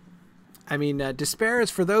 despair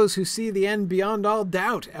is for those who see the end beyond all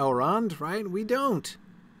doubt, Elrond, right? We don't.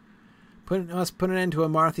 Must put an end to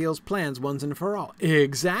Amarthiel's plans once and for all.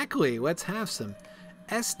 Exactly. Let's have some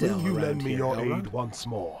Estelle. Will you lend me your Elrond? aid once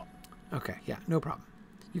more? Okay, yeah, no problem.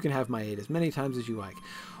 You can have my aid as many times as you like.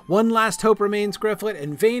 One last hope remains, Gryfflet,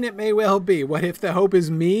 and vain it may well be. What if the hope is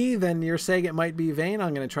me? Then you're saying it might be vain.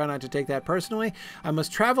 I'm going to try not to take that personally. I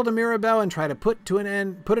must travel to Mirabel and try to put an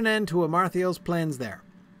end to Amarthiel's plans there.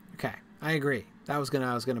 Okay, I agree. That was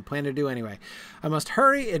I was gonna plan to do anyway. I must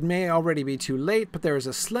hurry. It may already be too late, but there is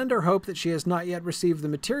a slender hope that she has not yet received the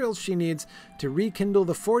materials she needs to rekindle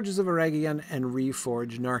the forges of Eregion and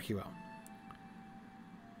reforge Narhuel.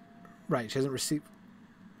 Right, she hasn't received...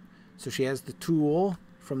 So she has the tool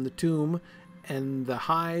from the tomb and the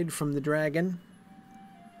hide from the dragon.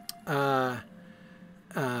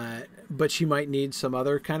 But she might need some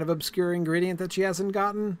other kind of obscure ingredient that she hasn't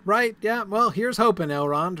gotten. Right, yeah, well, here's hoping,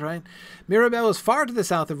 Elrond, right? Mirabel is far to the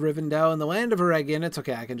south of Rivendell in the land of Eregion. It's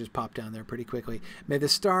okay, I can just pop down there pretty quickly. May the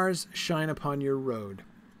stars shine upon your road.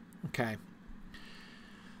 Okay.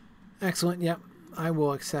 Excellent, yep. I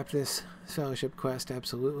will accept this fellowship quest,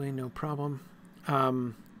 absolutely, no problem.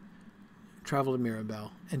 Travel to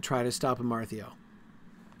Mirabel and try to stop Amarthiel.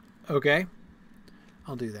 Okay,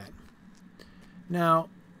 I'll do that. Now,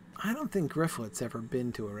 I don't think Gryfflet's ever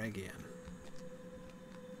been to Eregion.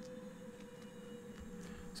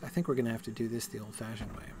 So I think we're going to have to do this the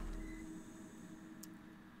old-fashioned way.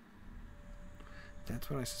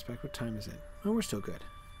 That's what I suspect. What time is it? Oh, we're still good.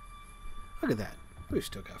 Look at that. We've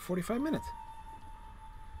still got 45 minutes.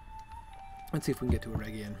 Let's see if we can get to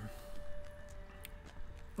Eregion.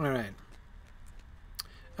 All right.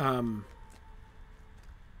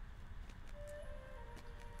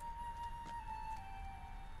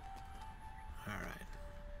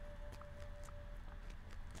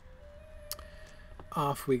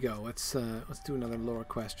 Off we go. Let's do another lore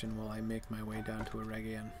question while I make my way down to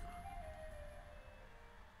Eregion.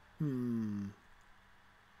 Trying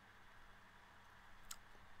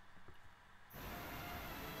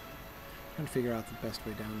to figure out the best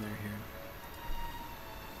way down there here.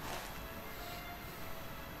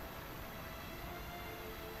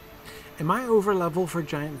 Am I over level for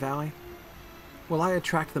Giant Valley? Will I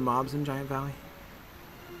attract the mobs in Giant Valley?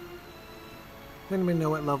 Does anybody know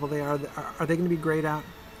what level they are? Are they going to be grayed out?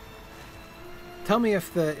 Tell me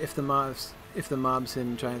if the mobs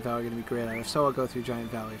in Giant Valley are going to be grayed out. If so, I'll go through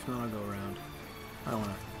Giant Valley. If not, I'll go around. I don't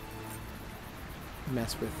want to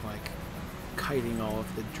mess with like kiting all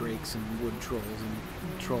of the drakes and wood trolls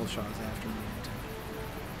and troll shaws after me.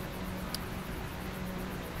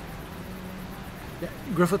 Yeah,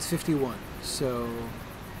 Gryfflet's 51, so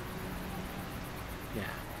yeah.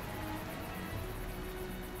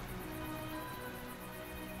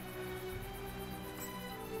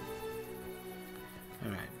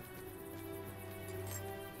 All right.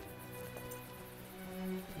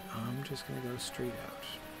 I'm just gonna go straight out.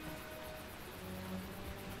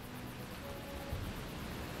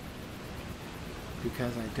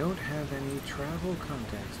 Because I don't have any travel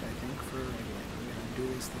context, I think, for Eregion. I'm gonna do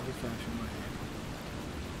this the old-fashioned way.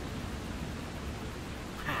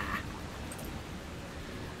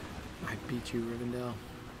 I beat you, Rivendell.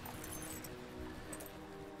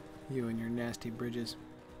 You and your nasty bridges.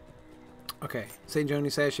 Okay, St. Joan, you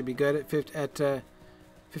say I should be good at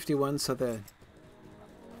 51, so the...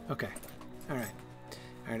 Okay, alright.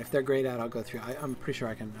 Alright, if they're grayed out, I'll go through. I'm pretty sure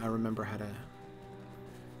I remember how to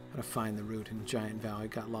find the route in Giant Valley.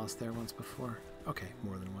 Got lost there once before. Okay,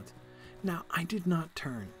 more than once. Now, I did not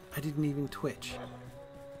turn. I didn't even twitch.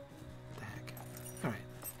 What the heck? Alright.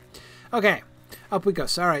 Okay, up we go.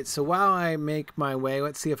 So, alright, so while I make my way,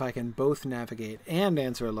 let's see if I can both navigate and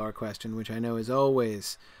answer a lore question, which I know is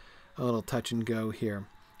always a little touch and go here.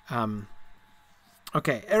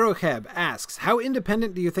 Okay, Erocheb asks, how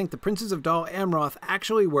independent do you think the princes of Dol Amroth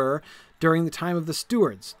actually were during the time of the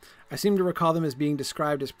Stewards? I seem to recall them as being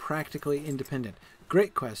described as practically independent.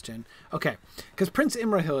 Great question. Okay, because Prince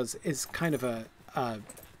Imrahil is kind of an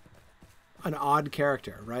odd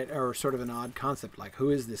character, right? Or sort of an odd concept. Like,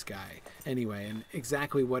 who is this guy anyway? And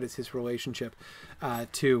exactly what is his relationship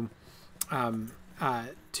to Minas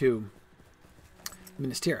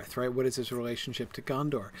Tirith, right? What is his relationship to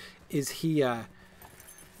Gondor? Is he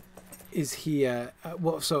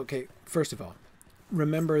well, so, okay, first of all,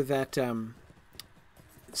 remember that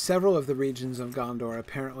several of the regions of Gondor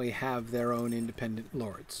apparently have their own independent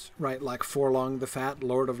lords, right? Like Forlong the Fat,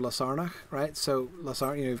 Lord of Lasarnach, right? So,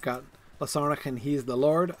 you've got Lasarnach, and he's the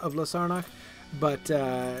Lord of Lasarnach, but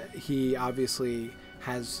he obviously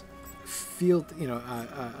has he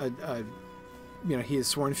has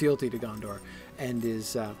sworn fealty to Gondor, and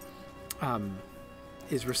is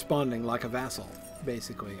responding like a vassal,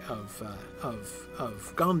 basically, of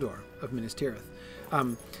Gondor, of Minas Tirith.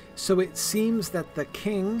 So it seems that the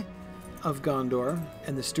king of Gondor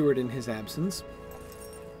and the steward in his absence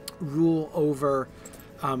rule over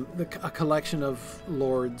a collection of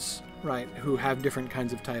lords, right, who have different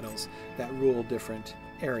kinds of titles that rule different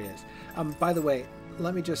areas. By the way,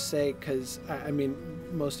 let me just say, because, I mean,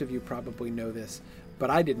 most of you probably know this, but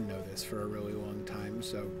I didn't know this for a really long time,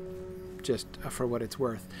 so just for what it's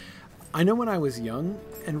worth. I know when I was young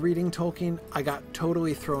and reading Tolkien, I got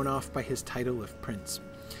totally thrown off by his title of prince.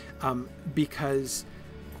 Because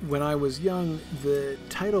when I was young, the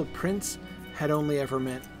title prince had only ever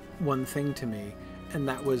meant one thing to me, and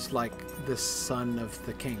that was like the son of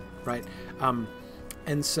the king, right?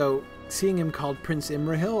 And so seeing him called Prince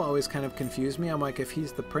Imrahil always kind of confused me. I'm like, if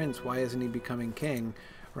he's the prince, why isn't he becoming king?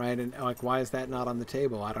 Right? And like, why is that not on the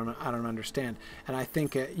table? I don't understand. And I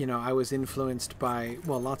think, I was influenced by,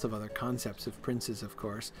 well, lots of other concepts of princes, of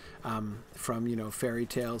course, from, fairy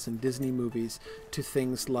tales and Disney movies to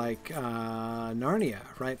things like Narnia,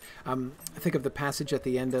 right? I think of the passage at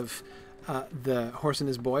the end of The Horse and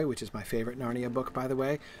His Boy, which is my favorite Narnia book, by the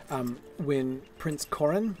way, when Prince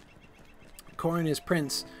Corin is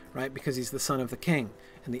prince, right, because he's the son of the king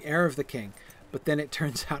and the heir of the king. But then it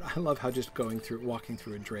turns out, I love how just walking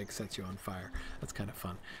through a drake sets you on fire. That's kind of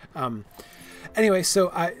fun. Anyway, so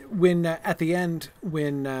when at the end,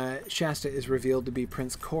 when Shasta is revealed to be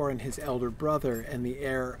Prince Corin, his elder brother and the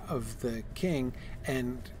heir of the king,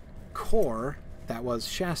 and Cor, that was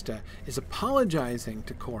Shasta, is apologizing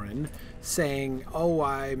to Corin, saying, "Oh,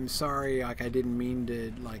 I'm sorry, like I didn't mean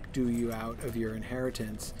to like do you out of your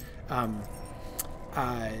inheritance. Is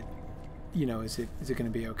it going to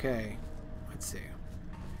be okay?" Let's see.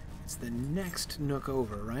 It's the next nook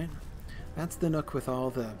over, right? That's the nook with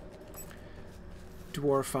all the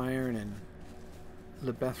dwarf iron and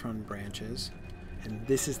Lebethron branches. And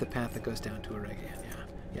this is the path that goes down to Eregion.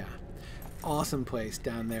 Yeah. Awesome place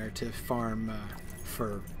down there to farm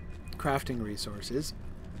for crafting resources.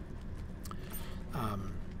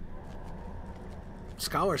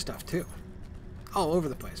 Scholar stuff, too. All over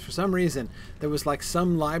the place. For some reason, there was like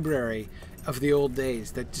some library of the old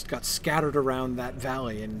days that just got scattered around that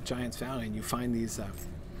valley in Giant's Valley, and you find these,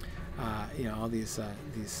 all these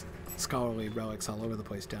scholarly relics all over the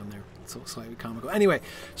place down there. It's slightly comical. Anyway,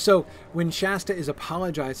 so when Shasta is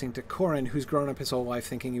apologizing to Corin, who's grown up his whole life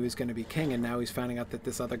thinking he was going to be king, and now he's finding out that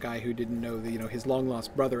this other guy who didn't know that, his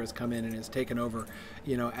long-lost brother has come in and has taken over,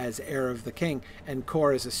 as heir of the king, and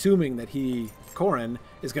Cor is assuming that Corin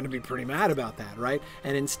is going to be pretty mad about that, right?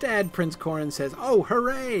 And instead, Prince Corin says, "Oh,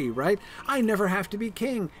 hooray," right? "I never have to be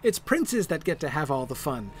king. It's princes that get to have all the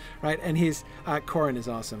fun," right? And Corin is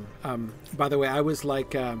awesome. By the way, I was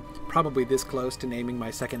like probably this close to naming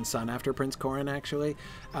my second son after Prince Corin, actually.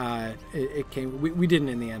 We didn't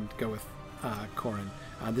in the end go with Corin.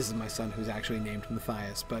 This is my son who's actually named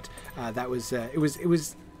Matthias, but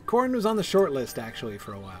Corin was on the short list actually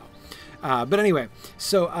for a while. But anyway,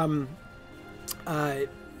 so that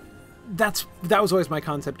was always my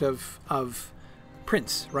concept of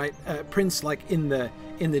prince, right? Prince, like in the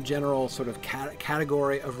general sort of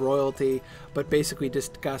category of royalty, but basically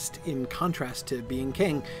discussed in contrast to being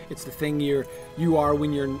king. It's the thing you are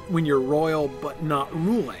when you're royal but not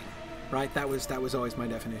ruling, right? That was always my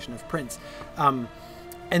definition of prince.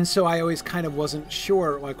 And so I always kind of wasn't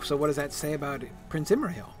sure, like, so what does that say about Prince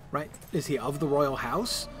Amarthiel, right? Is he of the royal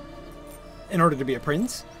house in order to be a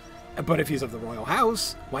prince? But if he's of the royal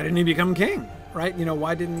house, why didn't he become king, right? You know,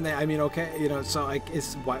 why didn't they? I mean, okay, you know, so like,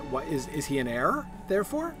 is he an heir,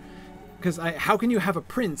 therefore? Because how can you have a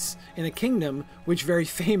prince in a kingdom which very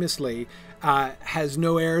famously has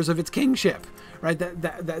no heirs of its kingship, right?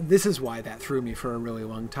 That this is why that threw me for a really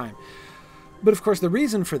long time. But of course, the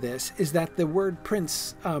reason for this is that the word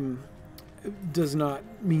prince does not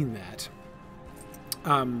mean that.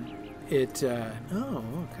 Oh,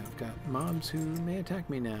 look, I've got mobs who may attack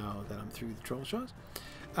me now that I'm through the troll shows.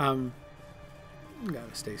 Gotta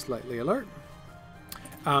stay slightly alert.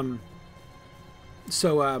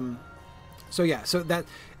 So that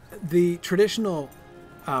the traditional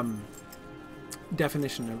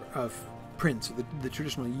definition of prince, the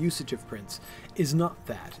traditional usage of prince, is not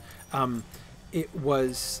that. It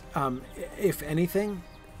was, if anything,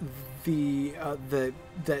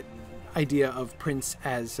 that idea of prince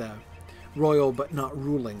as royal but not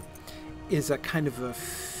ruling is a kind of a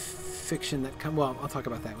fiction that well, I'll talk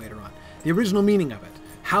about that later on. The original meaning of it,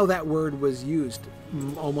 how that word was used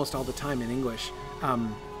almost all the time in English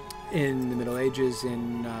in the Middle Ages,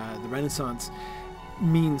 in the Renaissance,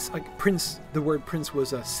 means, like, prince. The word prince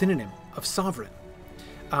was a synonym of sovereign.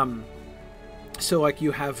 So like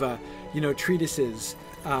you have treatises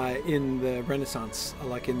in the Renaissance,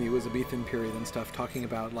 like in the Elizabethan period and stuff, talking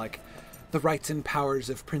about like the rights and powers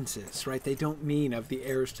of princes, right? They don't mean of the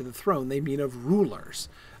heirs to the throne. They mean of rulers,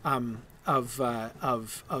 of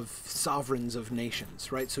sovereigns of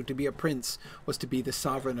nations, right? So to be a prince was to be the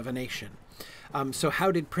sovereign of a nation. So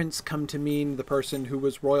how did prince come to mean the person who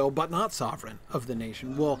was royal but not sovereign of the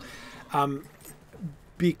nation? Well,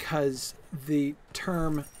 because the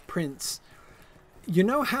term prince, you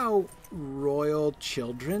know how royal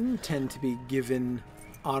children tend to be given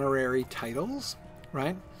honorary titles,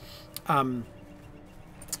 right?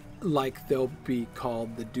 Like they'll be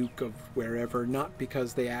called the Duke of wherever, not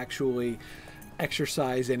because they actually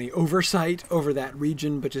exercise any oversight over that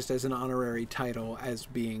region, but just as an honorary title, as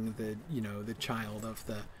being the child of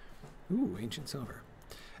the ancient silver,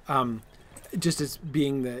 just as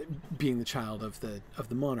being the child of the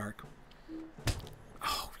monarch.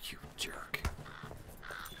 Oh, you jerk!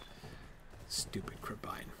 Stupid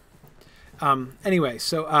Crabine. Anyway,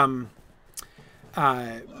 so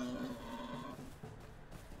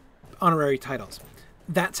honorary titles.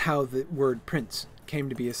 That's how the word prince came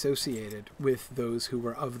to be associated with those who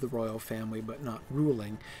were of the royal family but not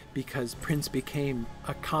ruling, because prince became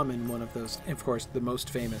a common one of those. And of course, the most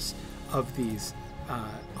famous of these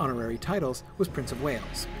honorary titles was Prince of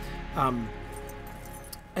Wales. And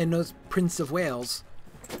those Prince of Wales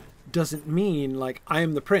doesn't mean like I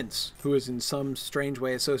am the prince who is in some strange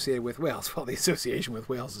way associated with Wales. Well, the association with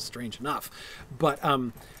Wales is strange enough, but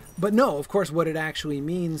no, of course, what it actually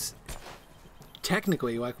means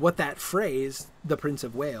technically, like what that phrase, the Prince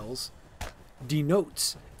of Wales,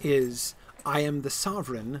 denotes is I am the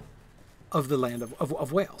sovereign of the land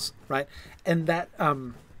of Wales, right? And that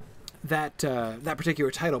particular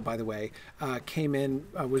title, by the way,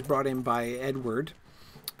 was brought in by Edward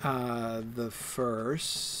the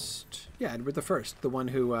First. Yeah, Edward the First, the one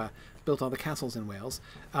who built all the castles in Wales.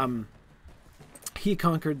 He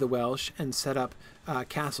conquered the Welsh and set up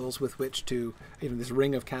castles with which to, this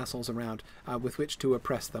ring of castles around, with which to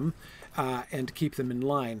oppress them and keep them in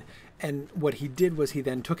line. And what he did was he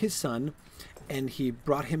then took his son and he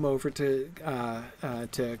brought him over to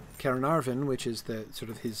Caernarvon, which is the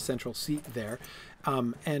sort of his central seat there.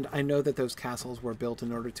 And I know that those castles were built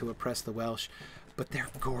in order to oppress the Welsh, but they're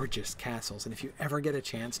gorgeous castles. And if you ever get a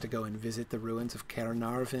chance to go and visit the ruins of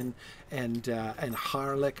Caernarvon and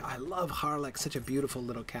Harlech, I love Harlech, such a beautiful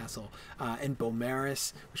little castle, and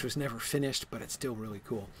Beaumaris, which was never finished, but it's still really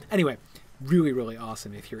cool. Anyway, really, really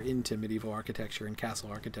awesome if you're into medieval architecture and castle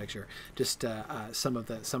architecture. Just some of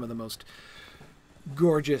the most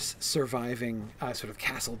gorgeous surviving sort of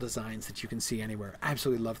castle designs that you can see anywhere.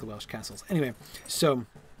 Absolutely love the Welsh castles. Anyway, so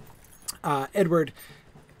Edward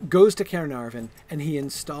goes to Caernarvon and he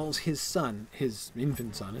installs his son, his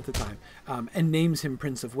infant son at the time, and names him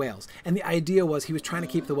Prince of Wales. And the idea was he was trying to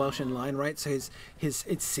keep the Welsh in line, right? So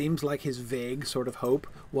it seems like his vague sort of hope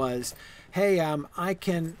was, hey, I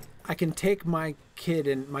can take my kid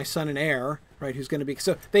and my son and heir, right? Who's going to be,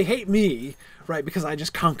 so they hate me, right? Because I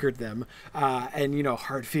just conquered them, and, you know,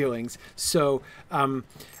 hard feelings. So,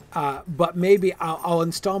 but maybe I'll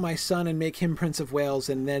install my son and make him Prince of Wales,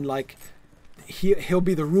 and then like he'll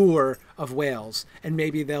be the ruler of Wales, and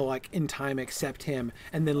maybe they'll like in time accept him,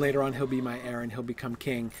 and then later on he'll be my heir and he'll become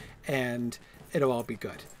king, and it'll all be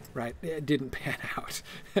good, right? It didn't pan out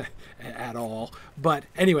at all, but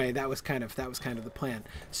anyway, that was kind of the plan.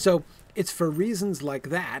 So it's for reasons like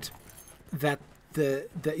that the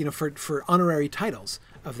you know, for honorary titles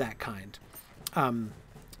of that kind,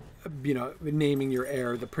 you know, naming your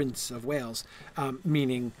heir the Prince of Wales,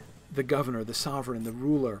 meaning the governor, the sovereign, the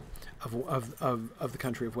ruler of the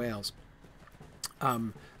country of Wales.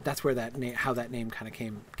 That's where that name, how that name kind of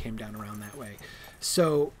came down around that way.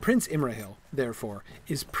 So Prince Amarthiel, therefore,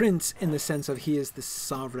 is prince in the sense of he is the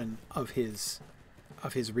sovereign of his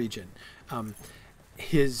region.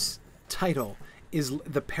 His title is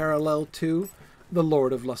the parallel to the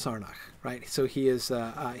Lord of Lasarnach, right? So he is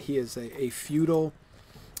a feudal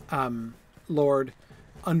lord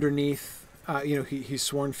underneath. You know, he's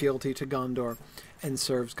sworn fealty to Gondor and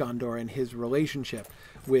serves Gondor, and his relationship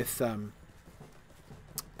with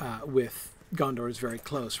Gondor is very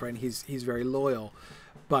close, right? He's very loyal,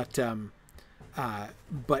 but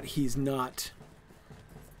he's not.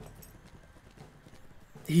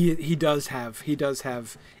 He does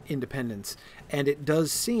have independence, and it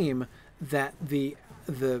does seem that the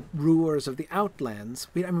rulers of the Outlands,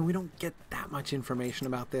 I mean, we don't get that much information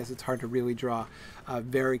about this. It's hard to really draw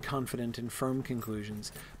very confident and firm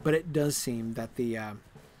conclusions. But it does seem that the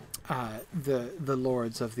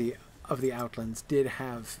lords of the Outlands did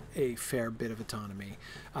have a fair bit of autonomy,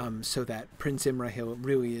 so that Prince Amarthiel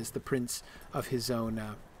really is the prince of his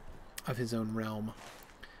own realm.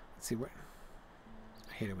 Let's see where.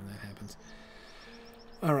 I hate it when that happens.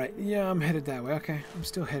 All right, yeah, I'm headed that way. Okay, I'm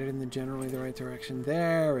still headed in generally the right direction.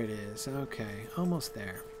 There it is. Okay, almost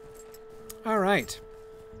there. All right.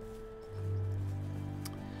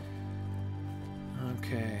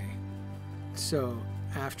 Okay, so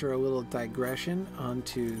after a little digression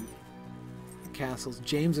onto castles,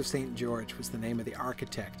 James of St. George was the name of the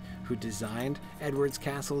architect who designed Edward's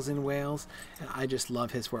castles in Wales, and I just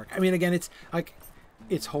love his work. I mean, again, it's like,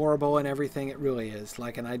 it's horrible and everything. It really is.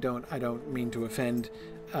 Like, and I don't mean to offend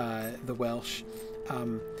the Welsh.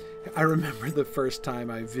 I remember the first time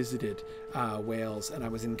I visited Wales, and I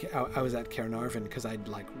was at Caernarfon because I'd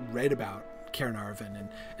like read about Caernarfon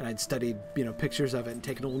and I'd studied, you know, pictures of it and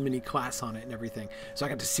taken a little mini class on it and everything. So I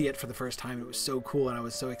got to see it for the first time. It was so cool, and I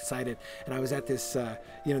was so excited. And I was at this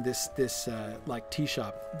you know, this like tea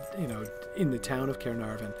shop, you know, in the town of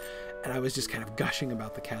Caernarfon, and I was just kind of gushing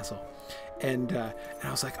about the castle. And I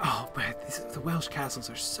was like, oh man, the Welsh castles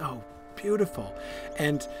are so beautiful.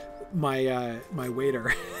 And my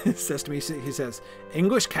waiter says to me, he says,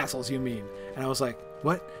 "English castles, you mean?" And I was like,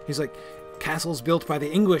 "What?" He's like, "Castles built by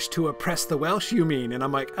the English to oppress the Welsh, you mean?" And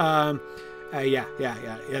I'm like, yeah,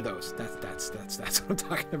 those. That's what I'm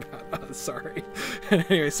talking about. Oh, sorry.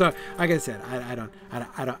 Anyway, so like I said,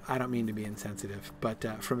 I don't mean to be insensitive, but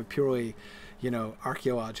from a purely, you know,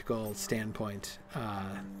 archaeological standpoint,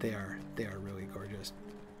 they are really gorgeous.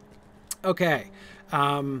 Okay,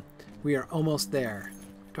 we are almost there.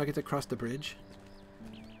 Do I get to cross the bridge?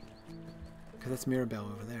 Because that's Mirabelle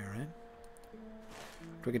over there, right?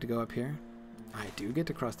 Do I get to go up here? I do get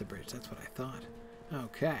to cross the bridge. That's what I thought.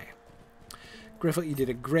 Okay. Gryfflet, you did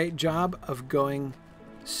a great job of going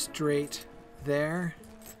straight there.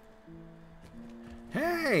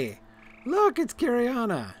 Hey! Look, it's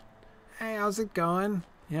Kiriana. Hey, how's it going?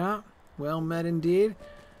 Yeah, well met indeed.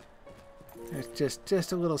 It's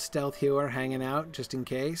just a little stealth healer hanging out, just in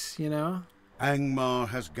case, you know? Angmar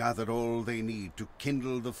has gathered all they need to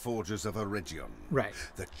kindle the forges of Eregion. Right.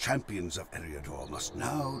 The champions of Eregion must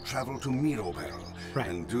now travel to Mirobel Right.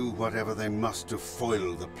 and do whatever they must to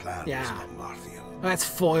foil the plans Yeah. of Amarthiel. Let's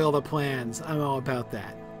foil the plans. I'm all about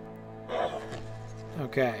that.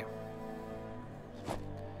 Okay.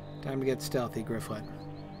 Time to get stealthy, Gryfflet.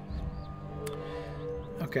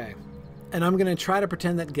 Okay. And I'm going to try to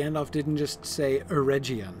pretend that Gandalf didn't just say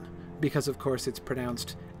Eregion, because of course it's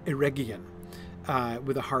pronounced Eregion.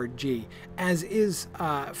 With a hard G, as is,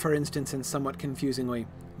 for instance, and somewhat confusingly,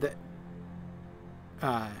 the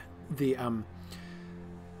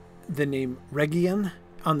name Region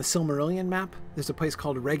on the Silmarillion map. There's a place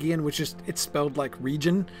called Eregion, which is, it's spelled like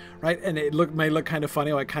region, right? And it may look kind of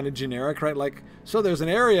funny, like kind of generic, right? Like, so there's an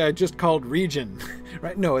area just called region,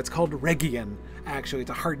 right? No, it's called Region. Actually,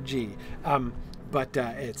 it's a hard G. But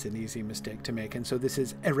it's an easy mistake to make, and so this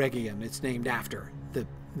is Eregion. It's named after the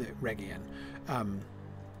Region.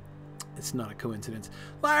 It's not a coincidence.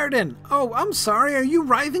 Lyrdon! Oh, I'm sorry. Are you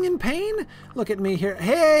writhing in pain? Look at me here.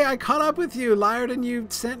 Hey, I caught up with you. Lyrdon, you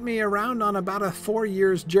sent me around on about a 4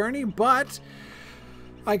 years journey, but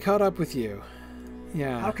I caught up with you.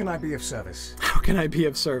 Yeah. How can I be of service? How can I be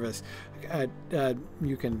of service?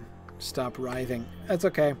 You can stop writhing. That's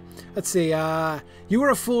okay. Let's see. You were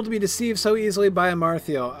a fool to be deceived so easily by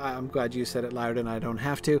Amarthiel. I'm glad you said it, Lyrdon. I don't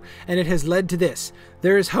have to. And it has led to this.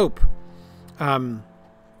 There is hope.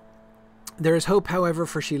 There is hope, however,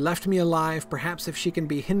 for she left me alive. Perhaps if she can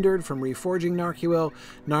be hindered from reforging Narcuil,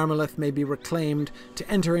 Narmalith may be reclaimed. To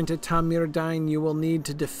enter into Tamirdain, you will need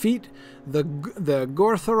to defeat the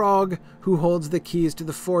Gorthorog who holds the keys to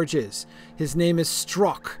the forges. His name is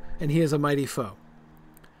Strock, and he is a mighty foe.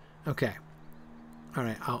 Okay. All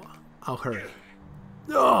right, I'll hurry.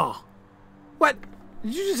 Oh! What?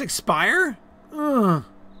 Did you just expire? Ugh.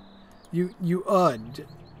 You udd.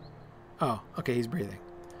 Oh, okay, he's breathing.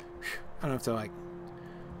 I don't have to, like,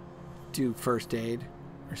 do first aid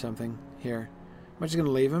or something here. Am I just going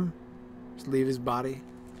to leave him? Just leave his body?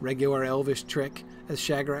 Regular elvish trick, as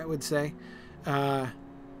Shagrat would say. Can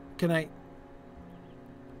I...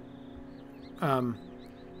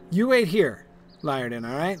 You wait here, Lyrdon,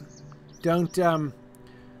 alright?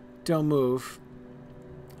 Don't move.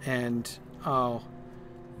 And I'll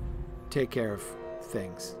take care of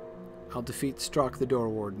things. I'll defeat Strock the Door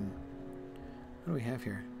Warden. What do we have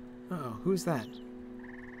here? Uh-oh, who's that?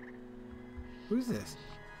 Who's this?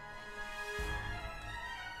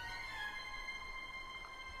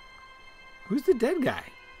 Who's the dead guy?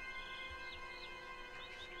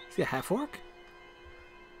 Is he a half-orc?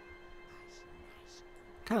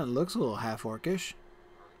 Kind of looks a little half-orcish.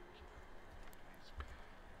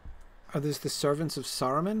 Are these the servants of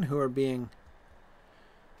Saruman who are being...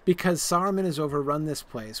 Because Saruman has overrun this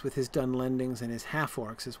place with his Dunlendings and his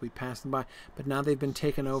half-orcs as we pass them by. But now they've been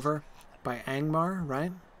taken over by Angmar,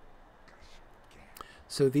 right?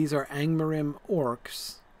 So these are Angmarim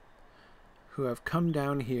orcs who have come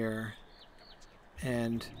down here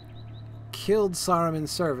and killed Saruman's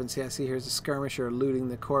servants. Yeah, see, here's a skirmisher looting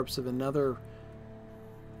the corpse of another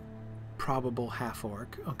probable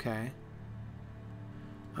half-orc. Okay.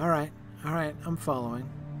 Alright, I'm following.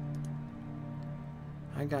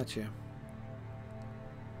 I got you.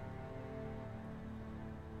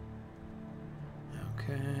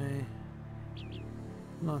 Okay.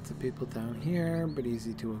 Lots of people down here, but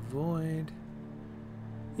easy to avoid.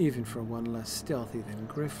 Even for one less stealthy than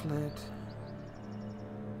Gryfflet.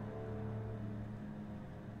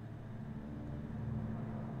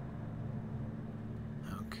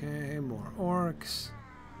 Okay, more orcs.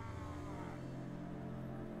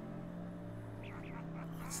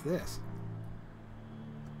 What's this?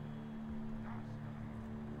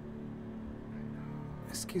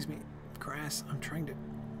 Excuse me, grass. I'm trying to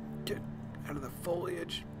get out of the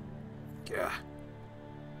foliage. Yeah.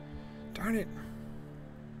 Darn it.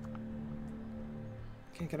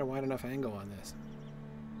 Can't get a wide enough angle on this.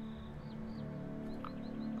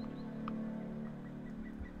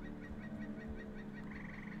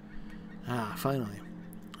 Ah, finally.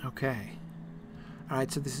 Okay.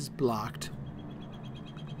 Alright, so this is blocked.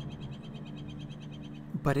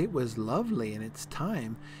 But it was lovely in its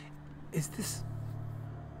time. Is this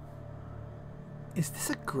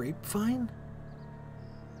a grapevine?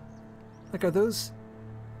 Like, are those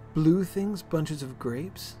blue things bunches of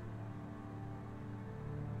grapes?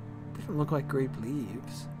 They don't look like grape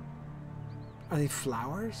leaves. Are they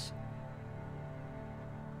flowers?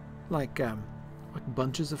 Like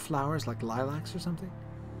bunches of flowers, like lilacs or something?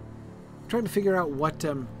 I'm trying to figure out what,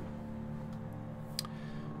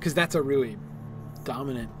 because that's a really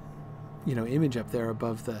dominant, image up there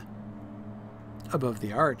above the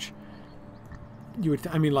arch. You would,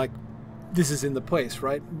 I mean, like, this is in the place,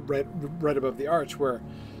 right above the arch, where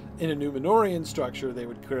in a Numenorian structure they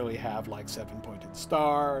would clearly have like 7-pointed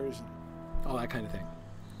stars, all that kind of thing.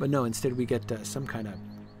 But no, instead we get some kind of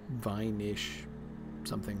vine-ish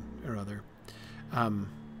something or other. All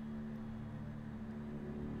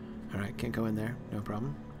right, can't go in there, no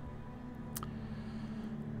problem.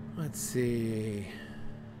 Let's see.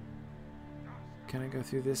 Can I go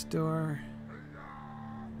through this door?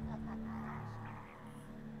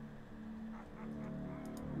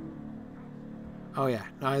 Oh yeah,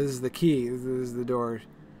 no, this is the key. This is the door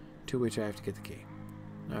to which I have to get the key.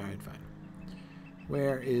 Alright, fine.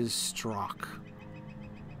 Where is Strock?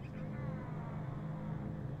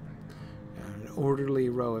 Got an orderly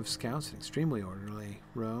row of scouts, an extremely orderly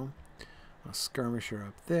row. A skirmisher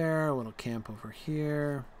up there, a little camp over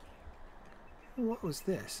here. What was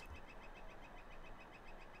this?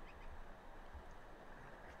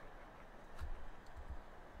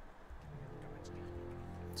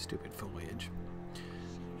 Stupid foliage.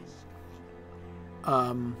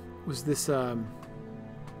 Was this, what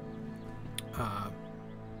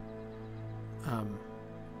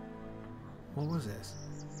was this?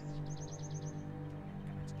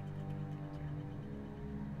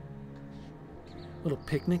 Little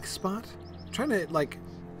picnic spot? I'm trying to, like,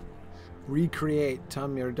 recreate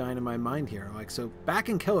Tom Dine in my mind here. Like, so back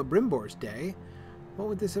in Celebrimbor's day, what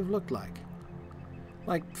would this have looked like?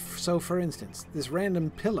 Like, so for instance, this random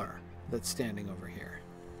pillar that's standing over here,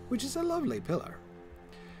 which is a lovely pillar.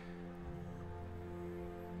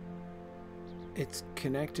 It's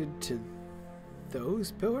connected to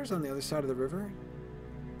those pillars on the other side of the river?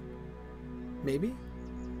 Maybe?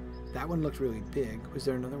 That one looked really big. Was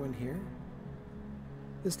there another one here?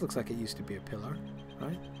 This looks like it used to be a pillar,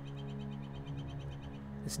 right?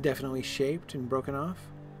 It's definitely shaped and broken off.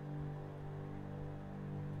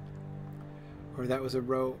 Or that was a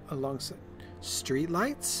row alongside street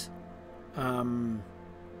lights?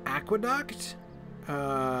 Aqueduct?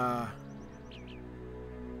 Not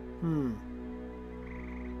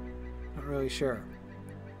really sure.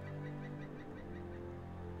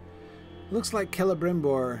 Looks like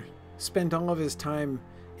Celebrimbor spent all of his time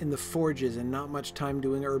in the forges and not much time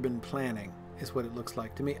doing urban planning, is what it looks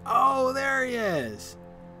like to me. Oh, there he is!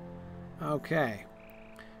 Okay.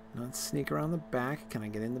 Now let's sneak around the back. Can I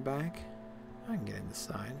get in the back? I can get in the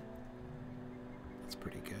side. That's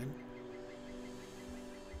pretty good.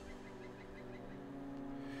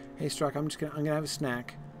 Hey, Struck, I'm gonna have a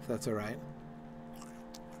snack, if that's alright.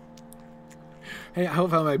 Hey, I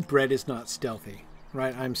love how my bread is not stealthy.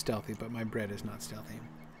 Right, I'm stealthy, but my bread is not stealthy.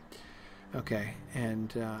 Okay,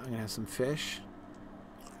 and I'm gonna have some fish.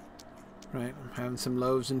 Right, I'm having some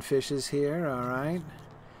loaves and fishes here, alright.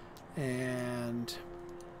 And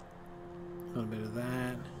a little bit of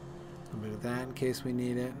that. A little bit of that in case we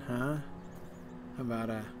need it, huh? How about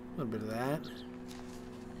a little bit of that?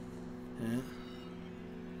 Yeah.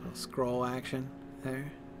 A little scroll action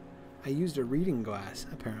there. I used a reading glass,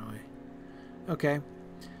 apparently. Okay.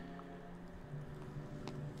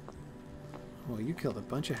 Well, you killed a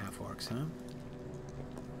bunch of half-orcs, huh?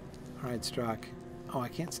 Alright, Strock. Oh, I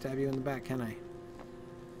can't stab you in the back, can I?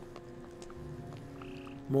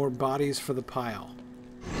 More bodies for the pile.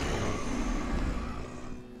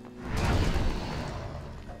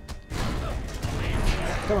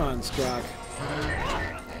 Come on, Strock.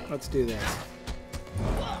 Let's do this.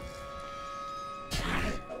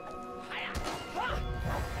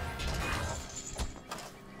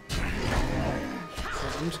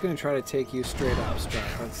 I'm just going to try to take you straight up, Strock.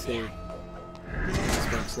 Let's see.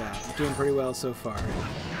 This works out. I'm doing pretty well so far.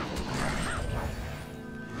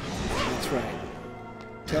 That's right.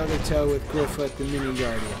 Toe-to-toe with Gryfflet, the mini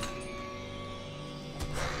guardian.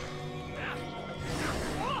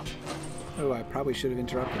 Oh, I probably should have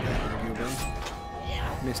interrupted that,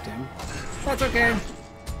 arguably. Missed him. That's okay.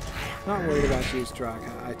 Not worried about you, Strock.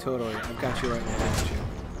 I've got you right where I want you.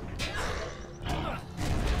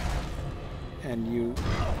 And you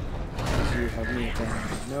have me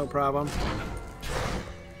apparently. No problem.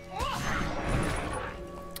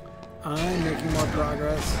 I'm making more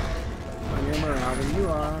progress on your morale than you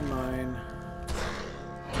are on mine.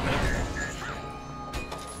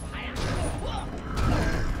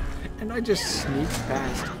 And I just sneaked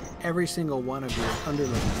past every single one of your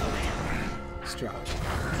underlings. Strock.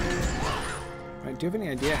 Right, do you have any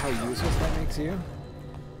idea how useless that makes you?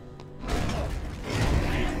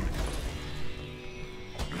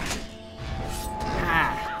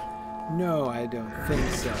 No, I don't think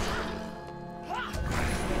so.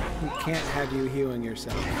 We can't have you healing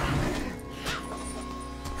yourself.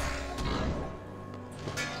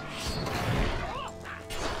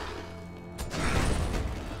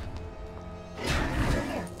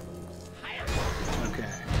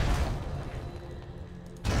 Okay.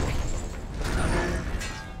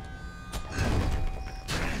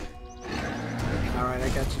 Alright, I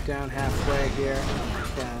got you down halfway here.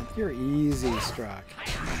 Yeah, you're easy, Strock.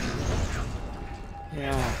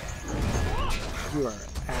 Yeah, you are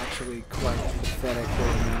actually quite pathetic for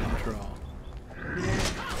a mountain troll.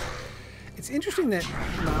 It's interesting that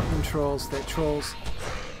trolls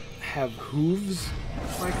have hooves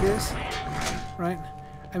like this, right?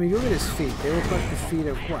 I mean, look at his feet. They look like the feet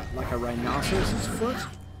of what? Like a rhinoceros's foot?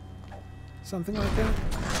 Something like that?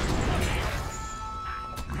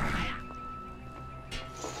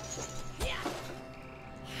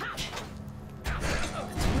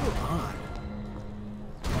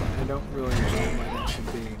 I don't really understand why that should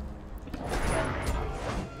be.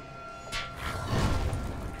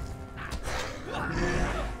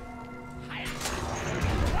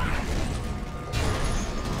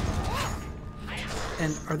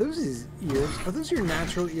 And are those his ears? Are those your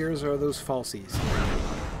natural ears or are those falsies?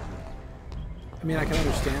 I mean, I can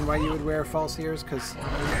understand why you would wear false ears, because,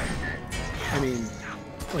 I mean,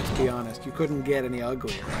 let's be honest, you couldn't get any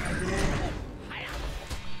uglier.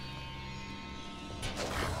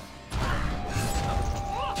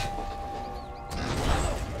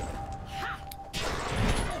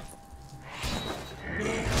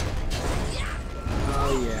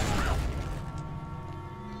 Oh, yeah.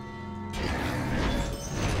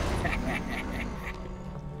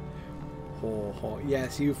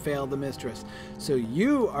 Yes, you failed the mistress. So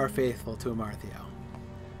you are faithful to Amarthiel.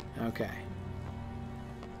 Okay.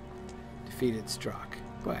 Defeated Struck.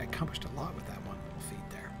 Boy, I accomplished a lot with that one little feat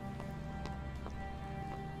there.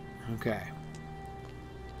 Okay.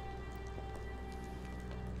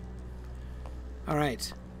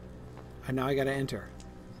 Alright. And now I gotta enter.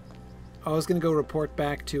 Oh, I was gonna go report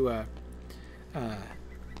back to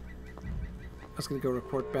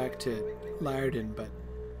Lyrdon, but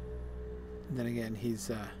then again,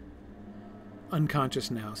 he's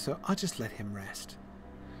unconscious now, so I'll just let him rest.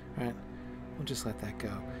 Alright, we'll just let that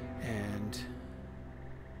go. And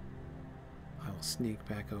I will sneak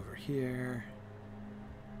back over here.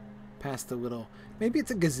 Past the little... Maybe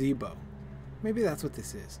it's a gazebo. Maybe that's what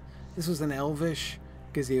this is. This was an elvish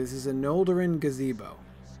gazebo. This is a Noldorin gazebo.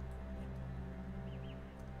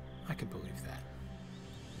 I can believe that.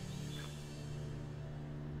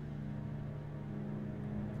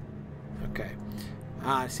 Okay.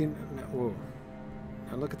 Ah, see. Whoa.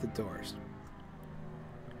 Now look at the doors.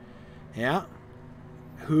 Yeah.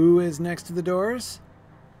 Who is next to the doors?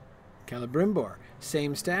 Celebrimbor.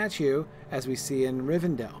 Same statue as we see in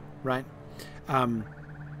Rivendell, right? What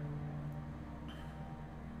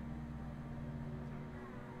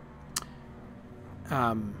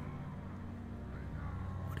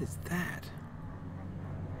is that?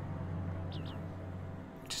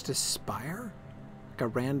 Just a spire? Like a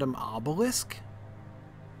random obelisk?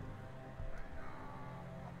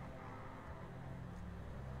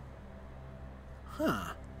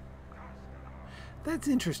 Huh. That's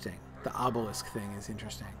interesting. The obelisk thing is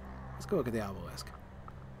interesting. Let's go look at the obelisk.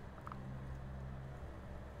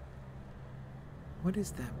 What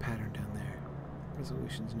is that pattern down there?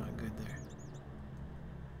 Resolution's not good there.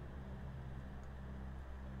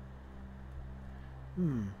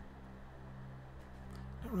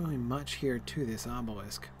 Not really much here to this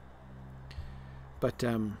obelisk. But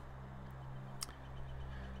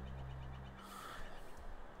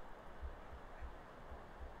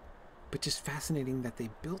just fascinating that they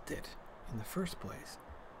built it in the first place.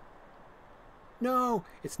 No,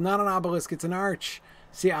 it's not an obelisk, it's an arch.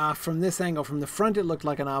 See, from this angle, from the front it looked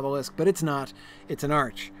like an obelisk, but it's not. It's an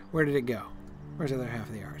arch. Where did it go? Where's the other half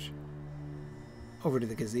of the arch? Over to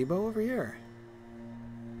the gazebo over here.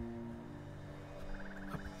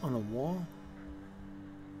 Up on the wall?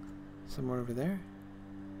 Somewhere over there?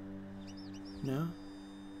 No?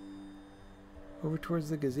 Over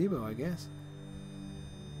towards the gazebo, I guess.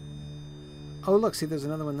 Oh, look, see, there's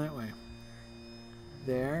another one that way.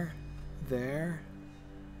 There. There.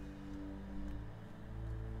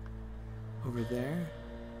 Over there.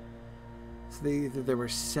 So there were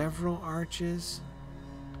several arches.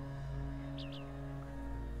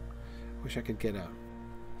 Wish I could get a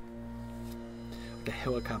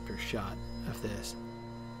helicopter shot of this.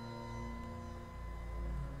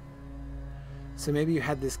 So maybe you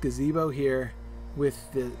had this gazebo here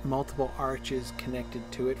with the multiple arches connected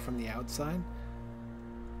to it from the outside.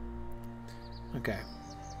 Okay.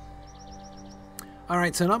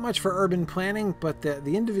 Alright, so not much for urban planning, but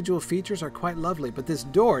the individual features are quite lovely. But this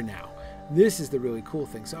door now, this is the really cool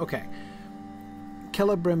thing. So, okay.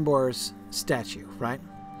 Celebrimbor's statue, right?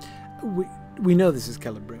 We know this is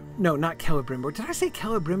Celebrimbor. No, not Celebrimbor. Did I say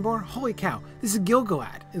Celebrimbor? Holy cow. This is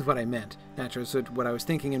Gilgalad, is what I meant. Naturally, so what I was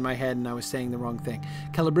thinking in my head, and I was saying the wrong thing.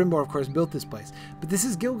 Celebrimbor, of course, built this place. But this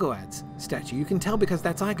is Gilgalad's statue. You can tell because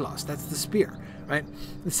that's Aiglas. That's the spear, right?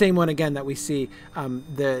 The same one, again, that we see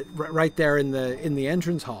right there in the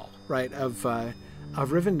entrance hall, right, of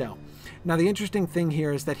Rivendell. Now, the interesting thing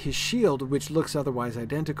here is that his shield, which looks otherwise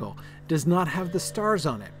identical, does not have the stars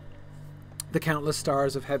on it. The countless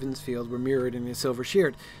stars of Heaven's Field were mirrored in his silver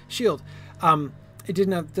shield. It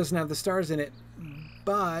doesn't have the stars in it,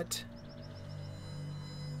 but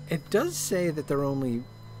it does say that they're only.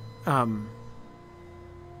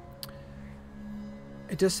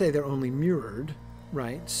 It does say they're only mirrored,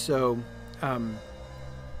 right? So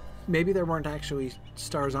maybe there weren't actually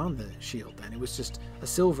stars on the shield. Then it was just a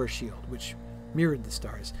silver shield which mirrored the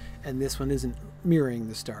stars, and this one isn't mirroring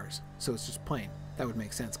the stars, so it's just plain. That would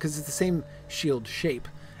make sense because it's the same shield shape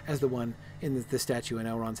as the one in the statue in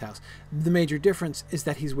Elrond's house. The major difference is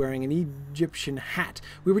that he's wearing an Egyptian hat.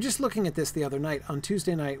 We were just looking at this the other night. On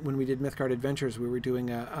Tuesday night when we did Mythgard Adventures, we were doing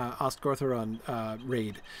a Ostgortheron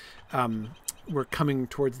raid. We're coming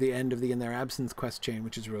towards the end of the In Their Absence quest chain,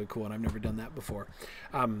 which is really cool, and I've never done that before.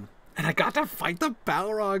 And I got to fight the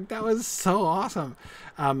Balrog. That was so awesome.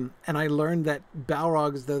 And I learned that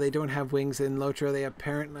Balrogs, though they don't have wings in Lotro,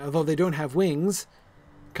 although they don't have wings,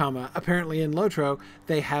 apparently in Lotro,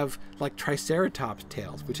 they have like Triceratops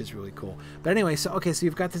tails, which is really cool. But anyway, so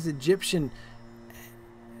you've got this Egyptian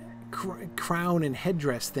crown and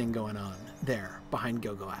headdress thing going on there behind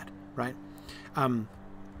Gilgalad, right?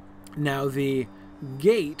 Now the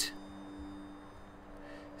gate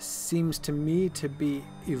seems to me to be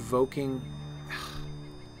evoking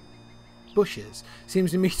bushes.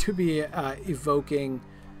 Seems to me to be evoking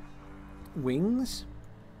wings.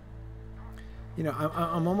 You know,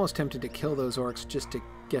 I'm almost tempted to kill those orcs just to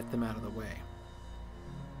get them out of the way,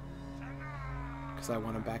 because I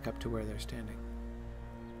want to back up to where they're standing.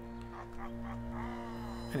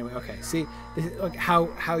 Anyway, okay. See, this is like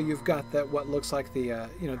how you've got that what looks like the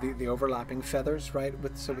the overlapping feathers, right?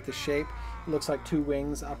 With the shape, it looks like two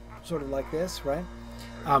wings up, sort of like this, right?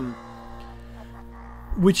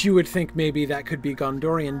 Which you would think maybe that could be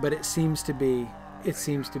Gondorian, but it seems to be.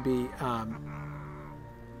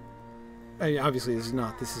 Obviously, this is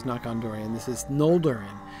not Gondorian. This is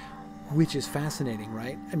Noldorian, which is fascinating,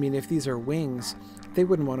 right? I mean, if these are wings, they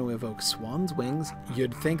wouldn't want to evoke swan's wings.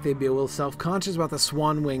 You'd think they'd be a little self-conscious about the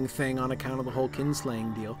swan wing thing on account of the whole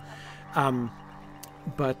kinslaying deal.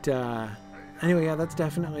 But anyway, yeah, that's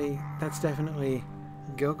definitely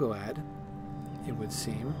Gilgalad, it would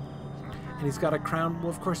seem. And he's got a crown. Well,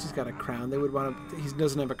 of course he's got a crown. They would want to. He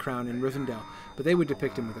doesn't have a crown in Rivendell, but they would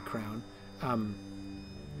depict him with a crown,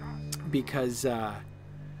 because they're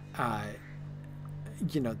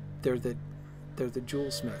the jewel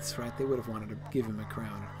smiths, right? They would have wanted to give him a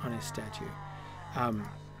crown on his statue. All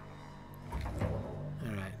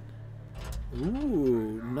right.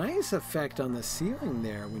 Ooh, nice effect on the ceiling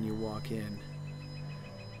there when you walk in.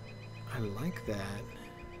 I like that.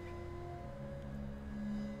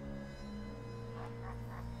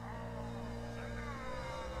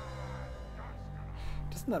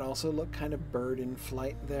 Doesn't that also look kind of bird in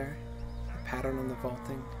flight there? The pattern on the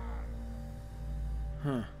vaulting.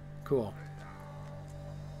 Huh. Cool.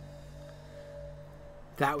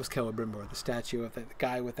 That was Celebrimbor, the statue of the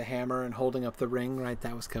guy with the hammer and holding up the ring, right?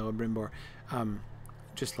 That was Celebrimbor.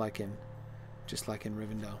 Just like in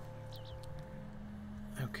Rivendell.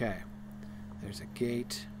 Okay. There's a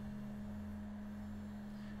gate.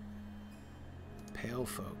 Pale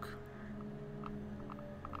folk.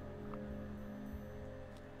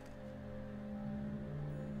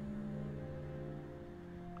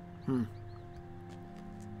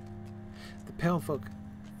 The pale folk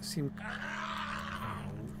seem... Oh,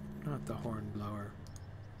 not the horn blower.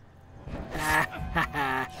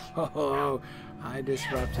 Oh, I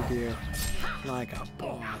disrupted you like a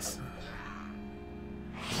boss.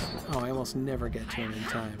 Oh, I almost never get to him in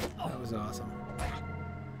time. That was awesome.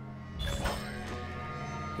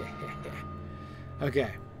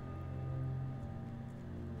 Okay.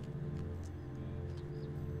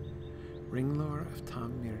 Ringlore of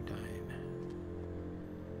Tom Mirdine.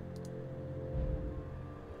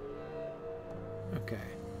 Okay.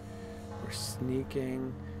 We're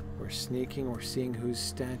sneaking. We're seeing whose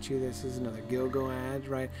statue this is. Another Gilgalad,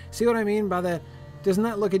 right? See what I mean by the... Doesn't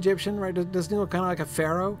that look Egyptian, right? Doesn't he look kind of like a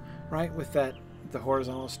pharaoh, right? With the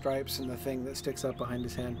horizontal stripes and the thing that sticks up behind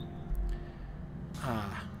his head.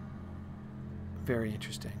 Very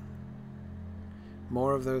interesting.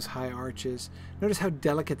 More of those high arches. Notice how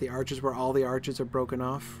delicate the arches were. All the arches are broken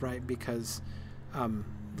off, right? Because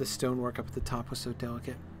the stonework up at the top was so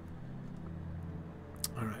delicate.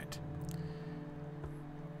 All right.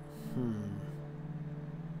 I'm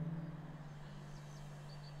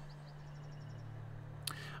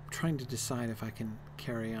trying to decide if I can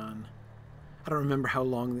carry on. I don't remember how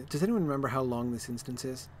long... Does anyone remember how long this instance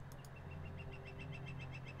is?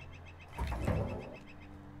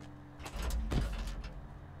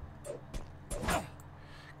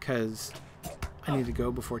 Because I need to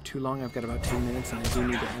go before too long. I've got about 2 minutes, and I do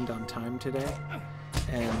need to end on time today.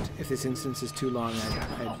 And if this instance is too long,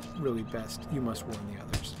 I'd really best... You must warn the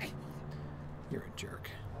others. You're a jerk.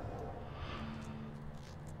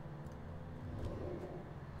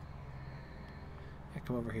 Yeah,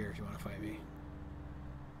 come over here if you want to fight me.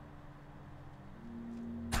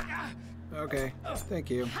 Okay, thank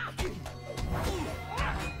you.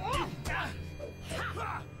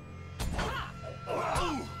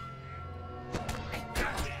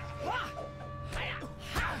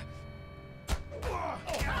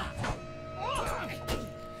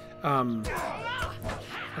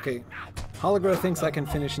 Okay, Hologrow thinks I can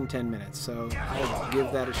finish in 10 minutes, so I'll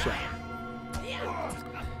give that a shot.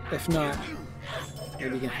 If not,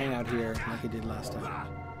 maybe you can hang out here like you did last time.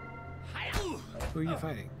 Who are you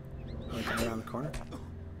fighting? Oh, the guy around the corner?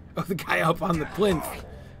 Oh, the guy up on the plinth!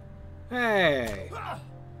 Hey!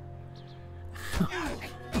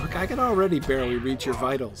 Look, I can already barely reach your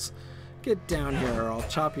vitals. Get down here or I'll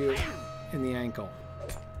chop you in the ankle.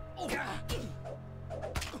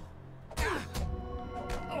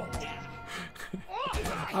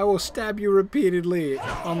 I will stab you repeatedly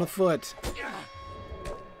on the foot.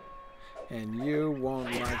 And you won't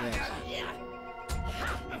like it.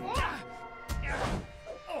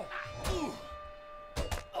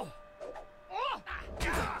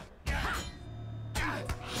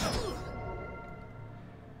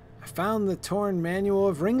 I found the torn manual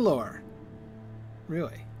of ring lore.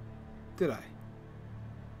 Really? Did I?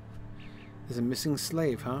 There's a missing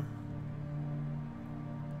slave, huh?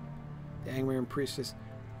 The Angmar priestess.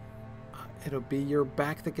 It'll be your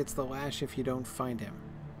back that gets the lash if you don't find him.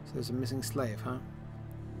 So there's a missing slave, huh?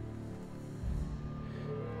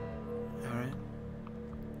 Alright.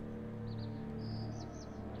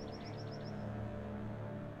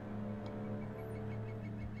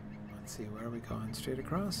 Let's see, where are we going? Straight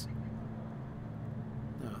across?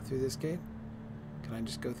 No, through this gate? Can I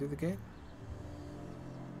just go through the gate?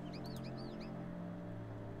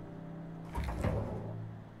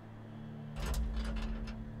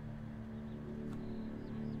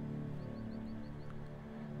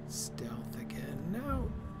 Stealth again.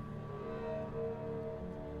 No.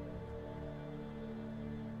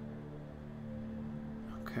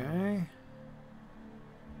 Okay.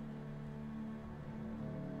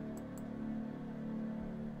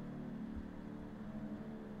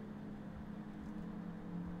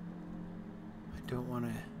 I don't want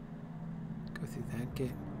to go through that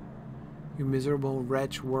gate. You miserable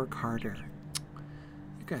wretch, work harder.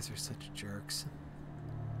 You guys are such jerks.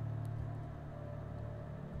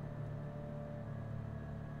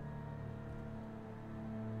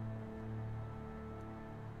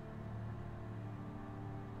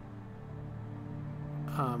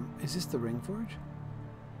 Is this the ring forge?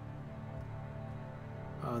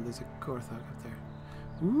 Oh, there's a Gorthok up there.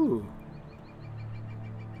 Ooh.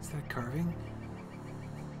 Is that carving?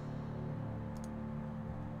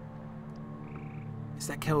 Is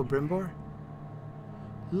that Celebrimbor?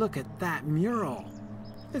 Look at that mural.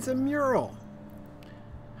 It's a mural.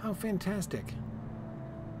 How fantastic.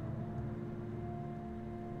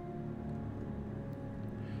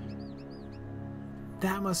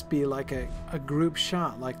 That must be like a group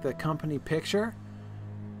shot, like the company picture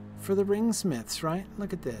for the ringsmiths, right?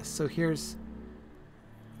 Look at this. So here's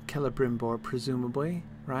Celebrimbor, presumably,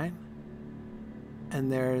 right?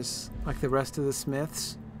 And there's like the rest of the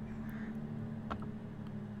smiths.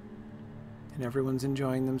 And everyone's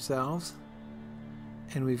enjoying themselves.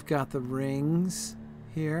 And we've got the rings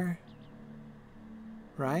here,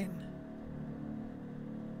 right?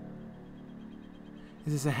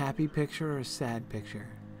 Is this a happy picture or a sad picture?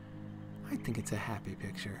 I think it's a happy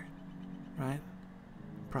picture, right?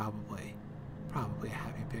 Probably. Probably a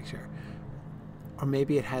happy picture. Or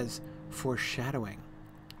maybe it has foreshadowing,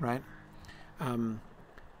 right?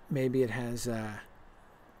 Maybe it has,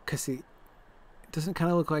 because see, doesn't it kind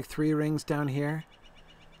of look like three rings down here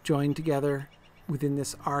joined together within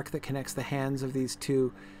this arc that connects the hands of these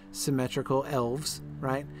two symmetrical elves,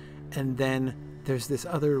 right? And then there's this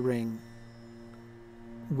other ring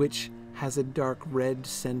which has a dark red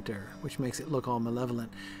center, which makes it look all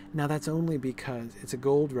malevolent. Now that's only because it's a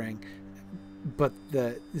gold ring, but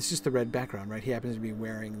it's just the red background, right? He happens to be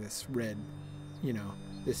wearing this red, you know,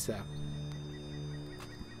 this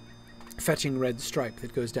fetching red stripe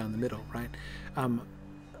that goes down the middle, right?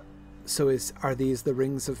 So are these the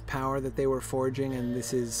rings of power that they were forging, and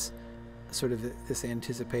this is sort of this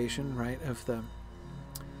anticipation, right, of the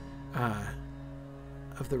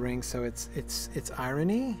ring? So it's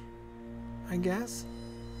irony, I guess.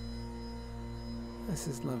 This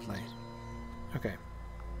is lovely. Okay.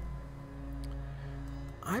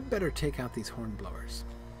 I better take out these horn blowers.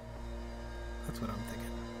 That's what I'm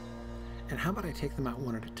thinking. And how about I take them out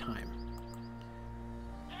one at a time?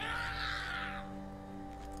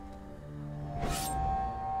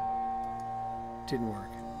 Didn't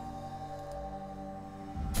work.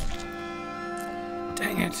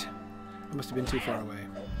 Dang it! I must have been too far away.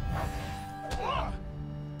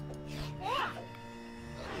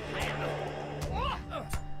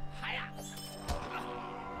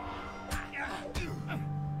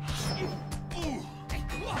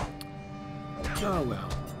 Oh well.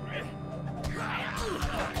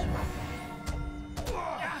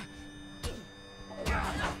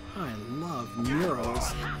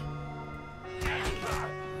 skills.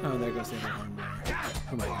 Oh, there goes the other hornblower,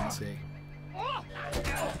 whom I can see.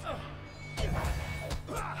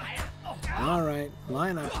 Alright,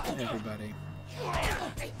 line up, everybody.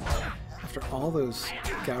 After all those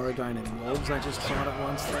Gauradine and wolves I just fought at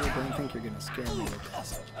once, though, I don't think you're going to scare me with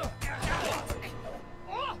this.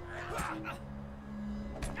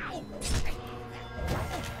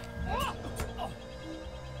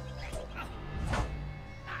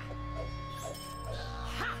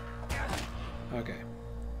 Okay.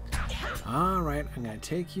 Alright, I'm going to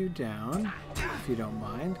take you down, if you don't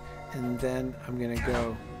mind, and then I'm going to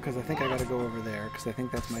go, because I think I got to go over there, because I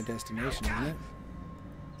think that's my destination, isn't it?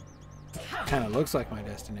 Kind of looks like my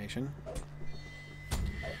destination.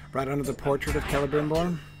 Right under the portrait of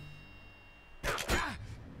Celebrimbor.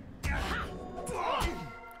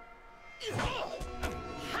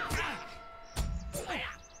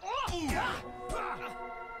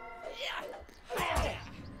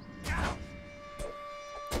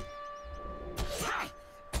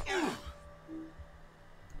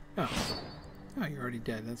 Oh, you're already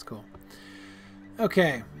dead. That's cool.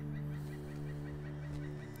 Okay.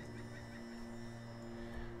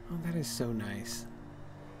 Oh, that is so nice.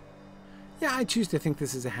 Yeah, I choose to think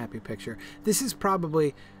this is a happy picture. This is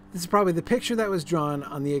probably the picture that was drawn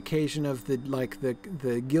on the occasion of the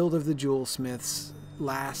Guild of the Jewelsmiths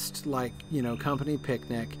last, company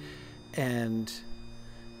picnic, and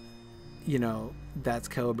that's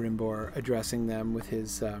Celebrimbor addressing them with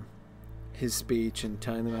his speech and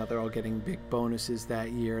telling them how they're all getting big bonuses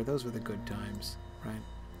that year. Those were the good times, right?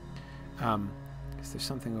 Is there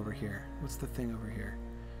something over here? What's the thing over here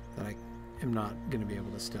that I am not going to be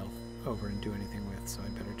able to stealth over and do anything with, so I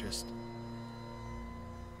better just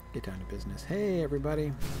get down to business. Hey,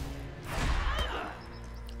 everybody.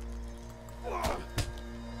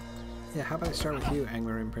 Yeah, how about I start with you,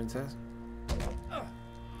 Anglerim Princess?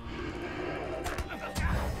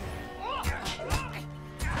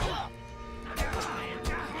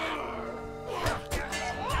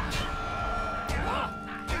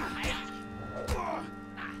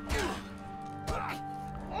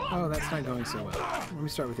 Oh, that's not going so well. Let me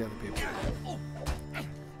start with the other people.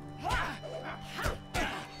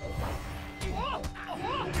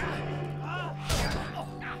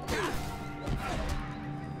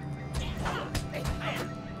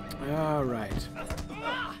 All right.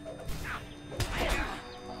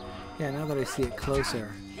 Yeah, now that I see it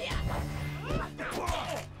closer.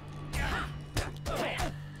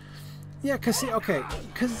 Yeah, because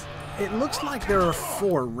it looks like there are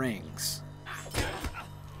 4 rings.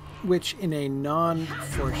 Which, in a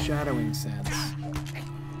non-foreshadowing sense,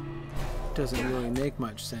 doesn't really make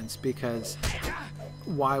much sense, because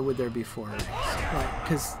why would there be 4 rings?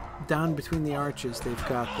 Because down between the arches, they've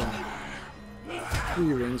got the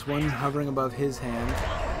 3 rings, one hovering above his hand,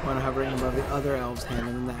 one hovering above the other elf's hand,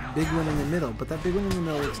 and then that big one in the middle. But that big one in the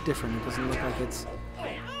middle looks different. It doesn't look like it's...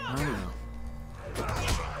 I don't know.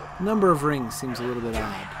 Number of rings seems a little bit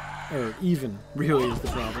odd. Or even, really, is the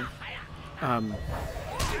problem.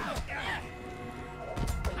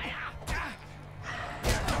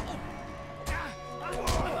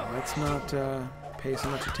 Let's not pay so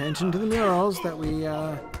much attention to the murals that we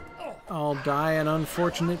all die an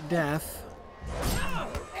unfortunate death.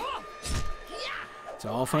 It's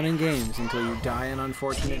all fun and games until you die an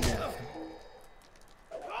unfortunate death.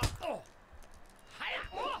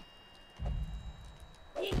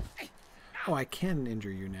 Oh, I can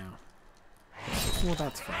injure you now. Well,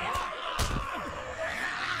 that's fine.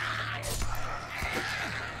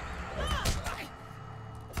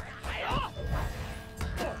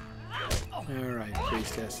 Alright,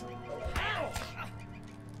 priestess.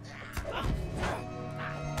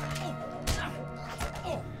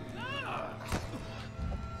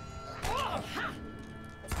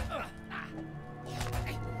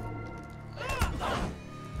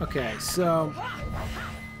 Okay, so...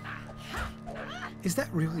 is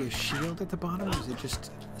that really a shield at the bottom, or is it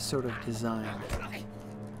just sort of designed?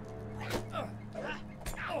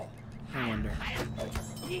 I wonder.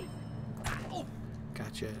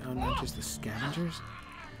 Gotcha. Oh, not just the scavengers?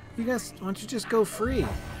 You guys, why don't you just go free?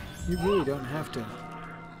 You really don't have to.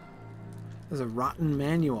 There's a rotten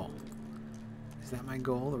manual. Is that my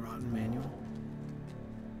goal, the rotten manual?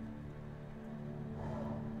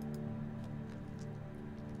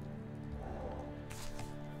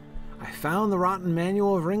 I found the rotten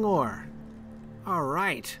manual of Ringlore.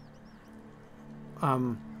 Alright.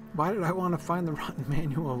 Why did I want to find the rotten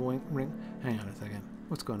manual of Hang on a second.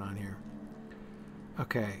 What's going on here?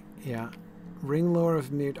 Okay, yeah. Ringlore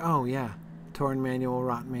of Mute. Oh, yeah. Torn manual,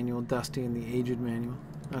 rotten manual, dusty, and the aged manual.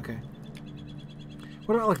 Okay.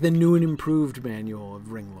 What about like the new and improved manual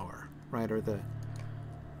of ring lore, right? Or the,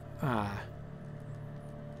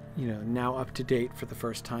 you know, now up to date for the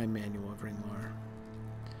first time manual of ring lore.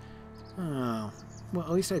 Oh, well,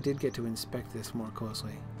 at least I did get to inspect this more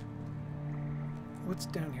closely. What's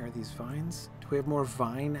down here? Are these vines? Do we have more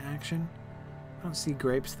vine action? I don't see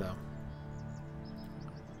grapes though.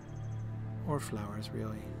 Or flowers,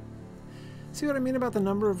 really. See what I mean about the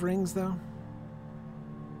number of rings though?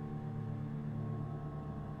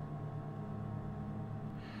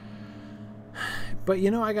 But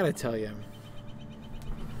you know, I gotta tell you,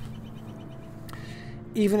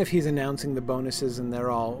 even if he's announcing the bonuses and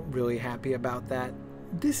they're all really happy about that,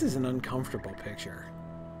 this is an uncomfortable picture.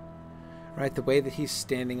 Right? The way that he's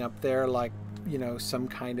standing up there like, you know, some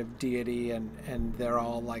kind of deity and they're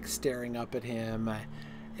all like staring up at him.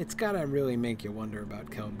 It's gotta really make you wonder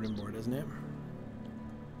about Celebrimbor, doesn't it?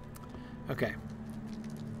 Okay.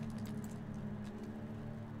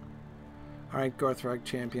 Alright, Gorthrog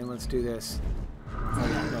champion, let's do this. Oh,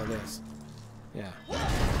 yeah, no, this. Yeah.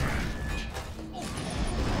 Oh,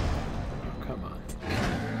 come on.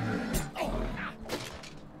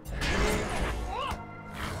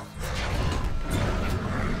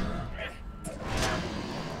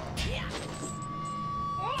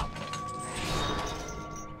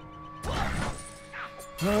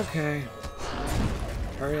 Okay.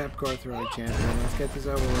 Hurry up, Gorthrog champion. Let's get this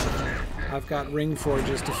over with. I've got ring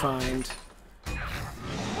forges to find.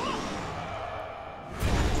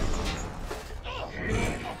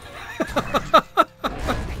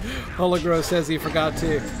 Hologro says he forgot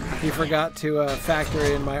to factor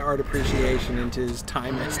in my art appreciation into his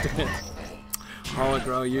time estimate.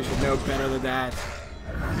 Hologro, you should know better than that.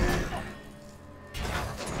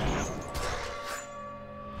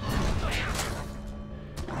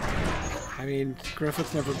 I mean,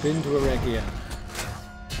 Gryfflet's never been to Eregion.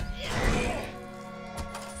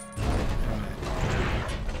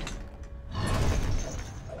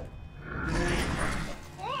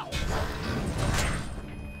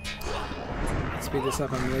 Speed this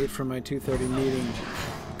up, I'm late for my 2:30 meeting,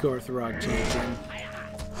 Gorthrog champion.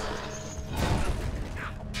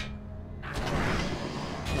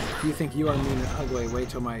 Yeah, if you think you are mean and ugly, wait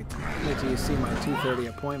till you see my 2:30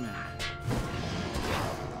 appointment.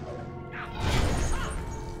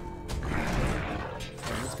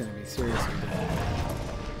 Yeah, that's gonna be seriously bad.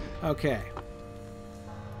 Okay.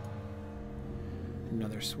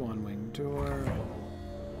 Another swan wing door.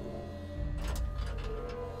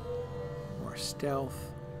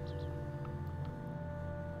 Stealth.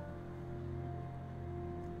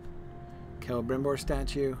 Celebrimbor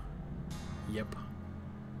statue. Yep.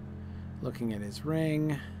 Looking at his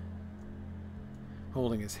ring.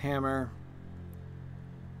 Holding his hammer.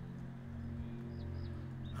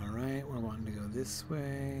 Alright, we're wanting to go this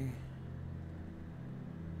way.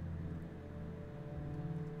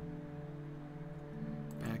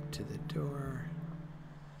 Back to the door.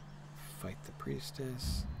 Fight the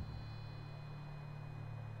priestess.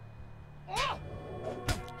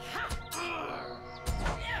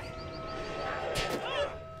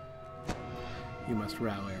 You must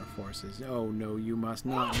rally our forces. Oh no, you must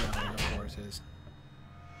not rally our forces.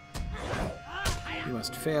 You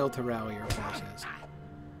must fail to rally your forces.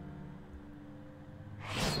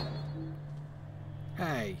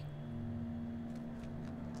 Hey.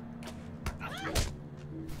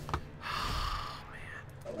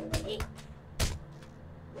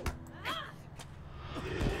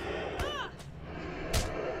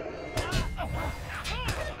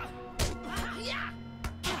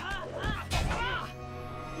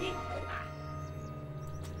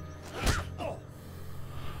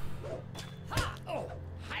 Oh,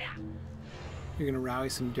 man. You're gonna rally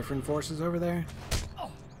some different forces over there?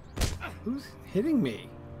 Who's hitting me?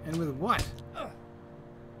 And with what?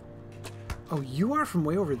 Oh, you are from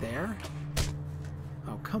way over there?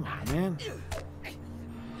 Oh, come on, man.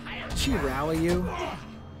 Did she rally you?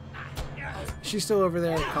 She's still over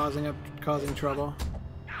there causing trouble?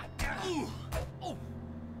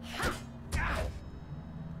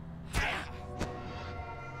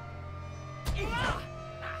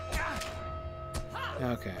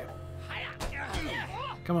 Okay.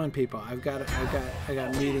 Come on, people. I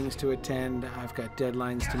got meetings to attend. I've got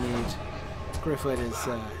deadlines to meet. Gryfflet is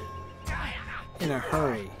in a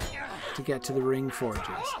hurry to get to the ring forges.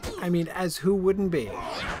 I mean, as who wouldn't be?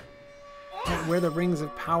 Where the rings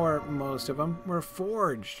of power, most of them, were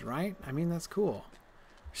forged, right? I mean, that's cool.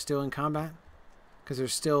 We're still in combat? Because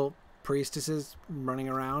there's still priestesses running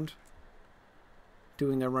around,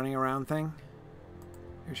 doing their running around thing.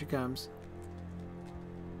 Here she comes.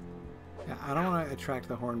 Yeah, I don't want to attract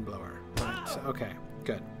the hornblower. Right, so, okay,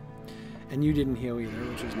 good. And you didn't heal either,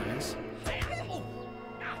 which is nice.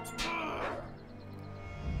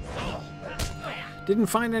 Didn't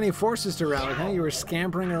find any forces to rally, huh? You were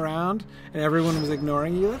scampering around and everyone was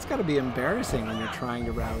ignoring you. That's got to be embarrassing when you're trying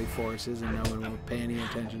to rally forces and no one will pay any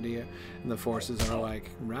attention to you. And the forces are like,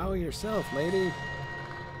 rally yourself, lady.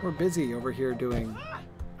 We're busy over here doing...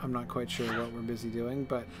 I'm not quite sure what we're busy doing,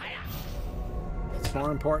 but it's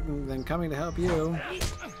more important than coming to help you.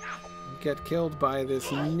 Get killed by this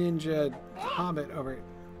ninja hobbit over...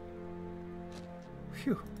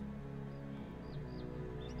 Phew.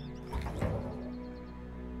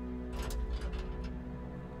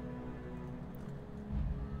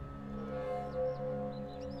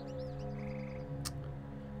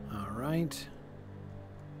 Alright.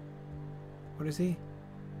 What is he?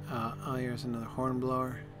 Oh, here's another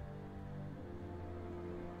hornblower.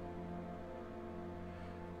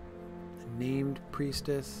 The named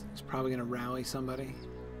priestess is probably going to rally somebody.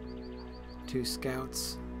 2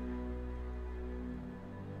 scouts.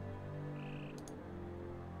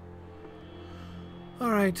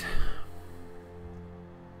 Alright.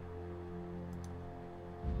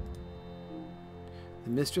 The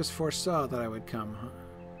mistress foresaw that I would come, huh?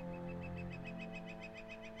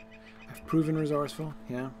 I've proven resourceful,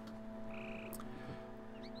 yeah.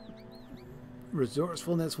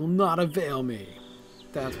 Resourcefulness will not avail me.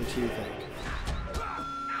 That's what you think.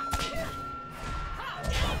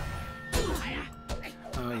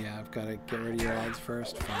 Oh yeah, I've got to get rid of your ads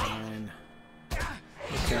first. Fine.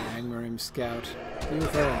 Okay, Angmarim Scout. You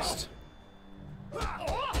first.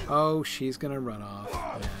 Oh, she's gonna run off.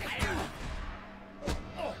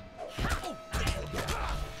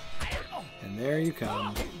 And there you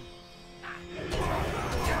come.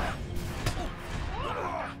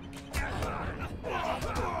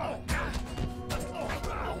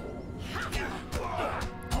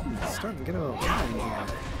 It's starting to get a little hot in here.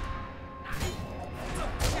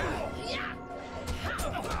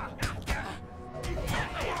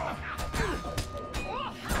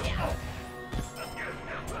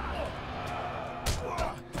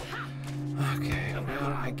 Okay,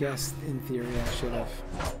 well, I guess in theory I should have.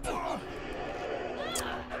 Yeah.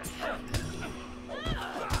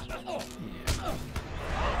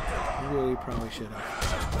 Really probably should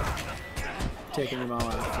have taken them all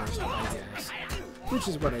out first, I guess. Which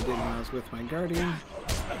is what I did when I was with my guardian.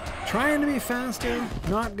 Trying to be faster,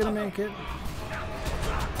 not gonna make it.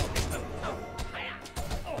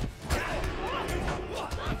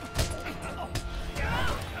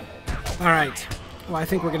 Alright. Well, I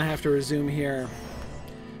think we're gonna have to resume here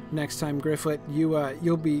next time, Gryfflet.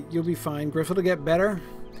 You'll be fine. Gryfflet will get better,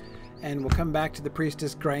 and we'll come back to the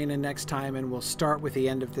Priestess Graina next time, and we'll start with the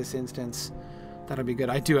end of this instance. That'll be good.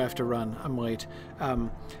 I do have to run. I'm late.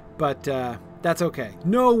 But that's okay.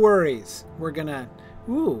 No worries. We're gonna...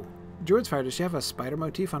 Ooh, Druid's Fire. Does she have a spider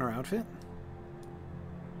motif on her outfit?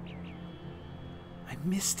 I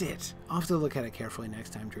missed it. I'll have to look at it carefully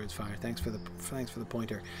next time, Druid's Fire. Thanks for the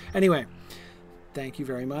pointer. Anyway, thank you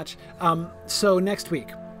very much. So next week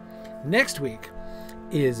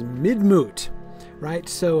is Midmoot. Right,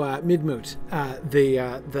 so Midmoot,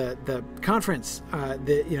 the conference,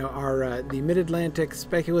 the Mid-Atlantic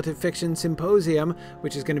Speculative Fiction Symposium,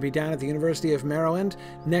 which is going to be down at the University of Maryland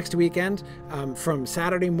next weekend, from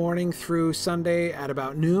Saturday morning through Sunday at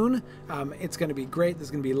about noon. It's going to be great.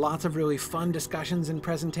 There's going to be lots of really fun discussions and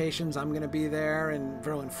presentations. I'm going to be there, and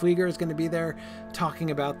Verlyn Flieger is going to be there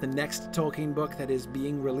talking about the next Tolkien book that is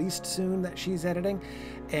being released soon that she's editing,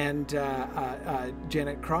 and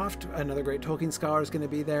Janet Croft, another great Tolkien scholar, is going to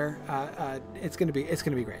be there. It's going to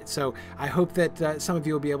be great. So I hope that some of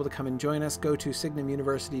you will be able to come and join us. Go to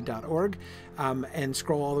signumuniversity.org and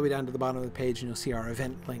scroll all the way down to the bottom of the page, and you'll see our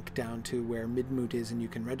event link down to where Midmoot is, and you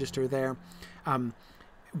can register there.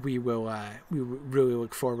 We really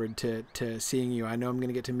look forward to seeing you. I know I'm going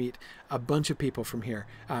to get to meet a bunch of people from here,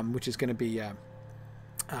 which is going to be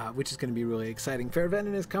really exciting.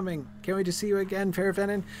 Fairvenin is coming. Can't wait to see you again,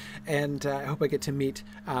 Fairvenin. And I hope I get to meet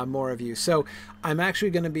more of you. So I'm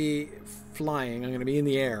actually going to be flying. I'm going to be in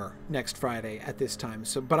the air next Friday at this time.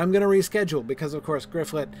 But I'm going to reschedule because, of course,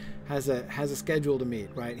 Gryfflet has a schedule to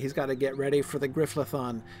meet. Right? He's got to get ready for the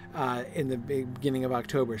Gryfflethon in the beginning of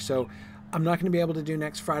October. So I'm not going to be able to do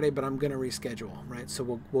next Friday, but I'm going to reschedule. Right?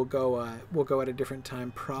 So we'll go at a different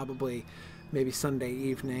time, probably maybe Sunday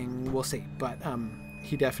evening. We'll see. But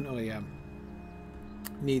he definitely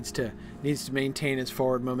needs to maintain his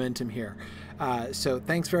forward momentum here. So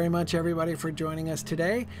thanks very much, everybody, for joining us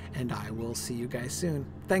today, and I will see you guys soon.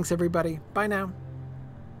 Thanks, everybody. Bye now.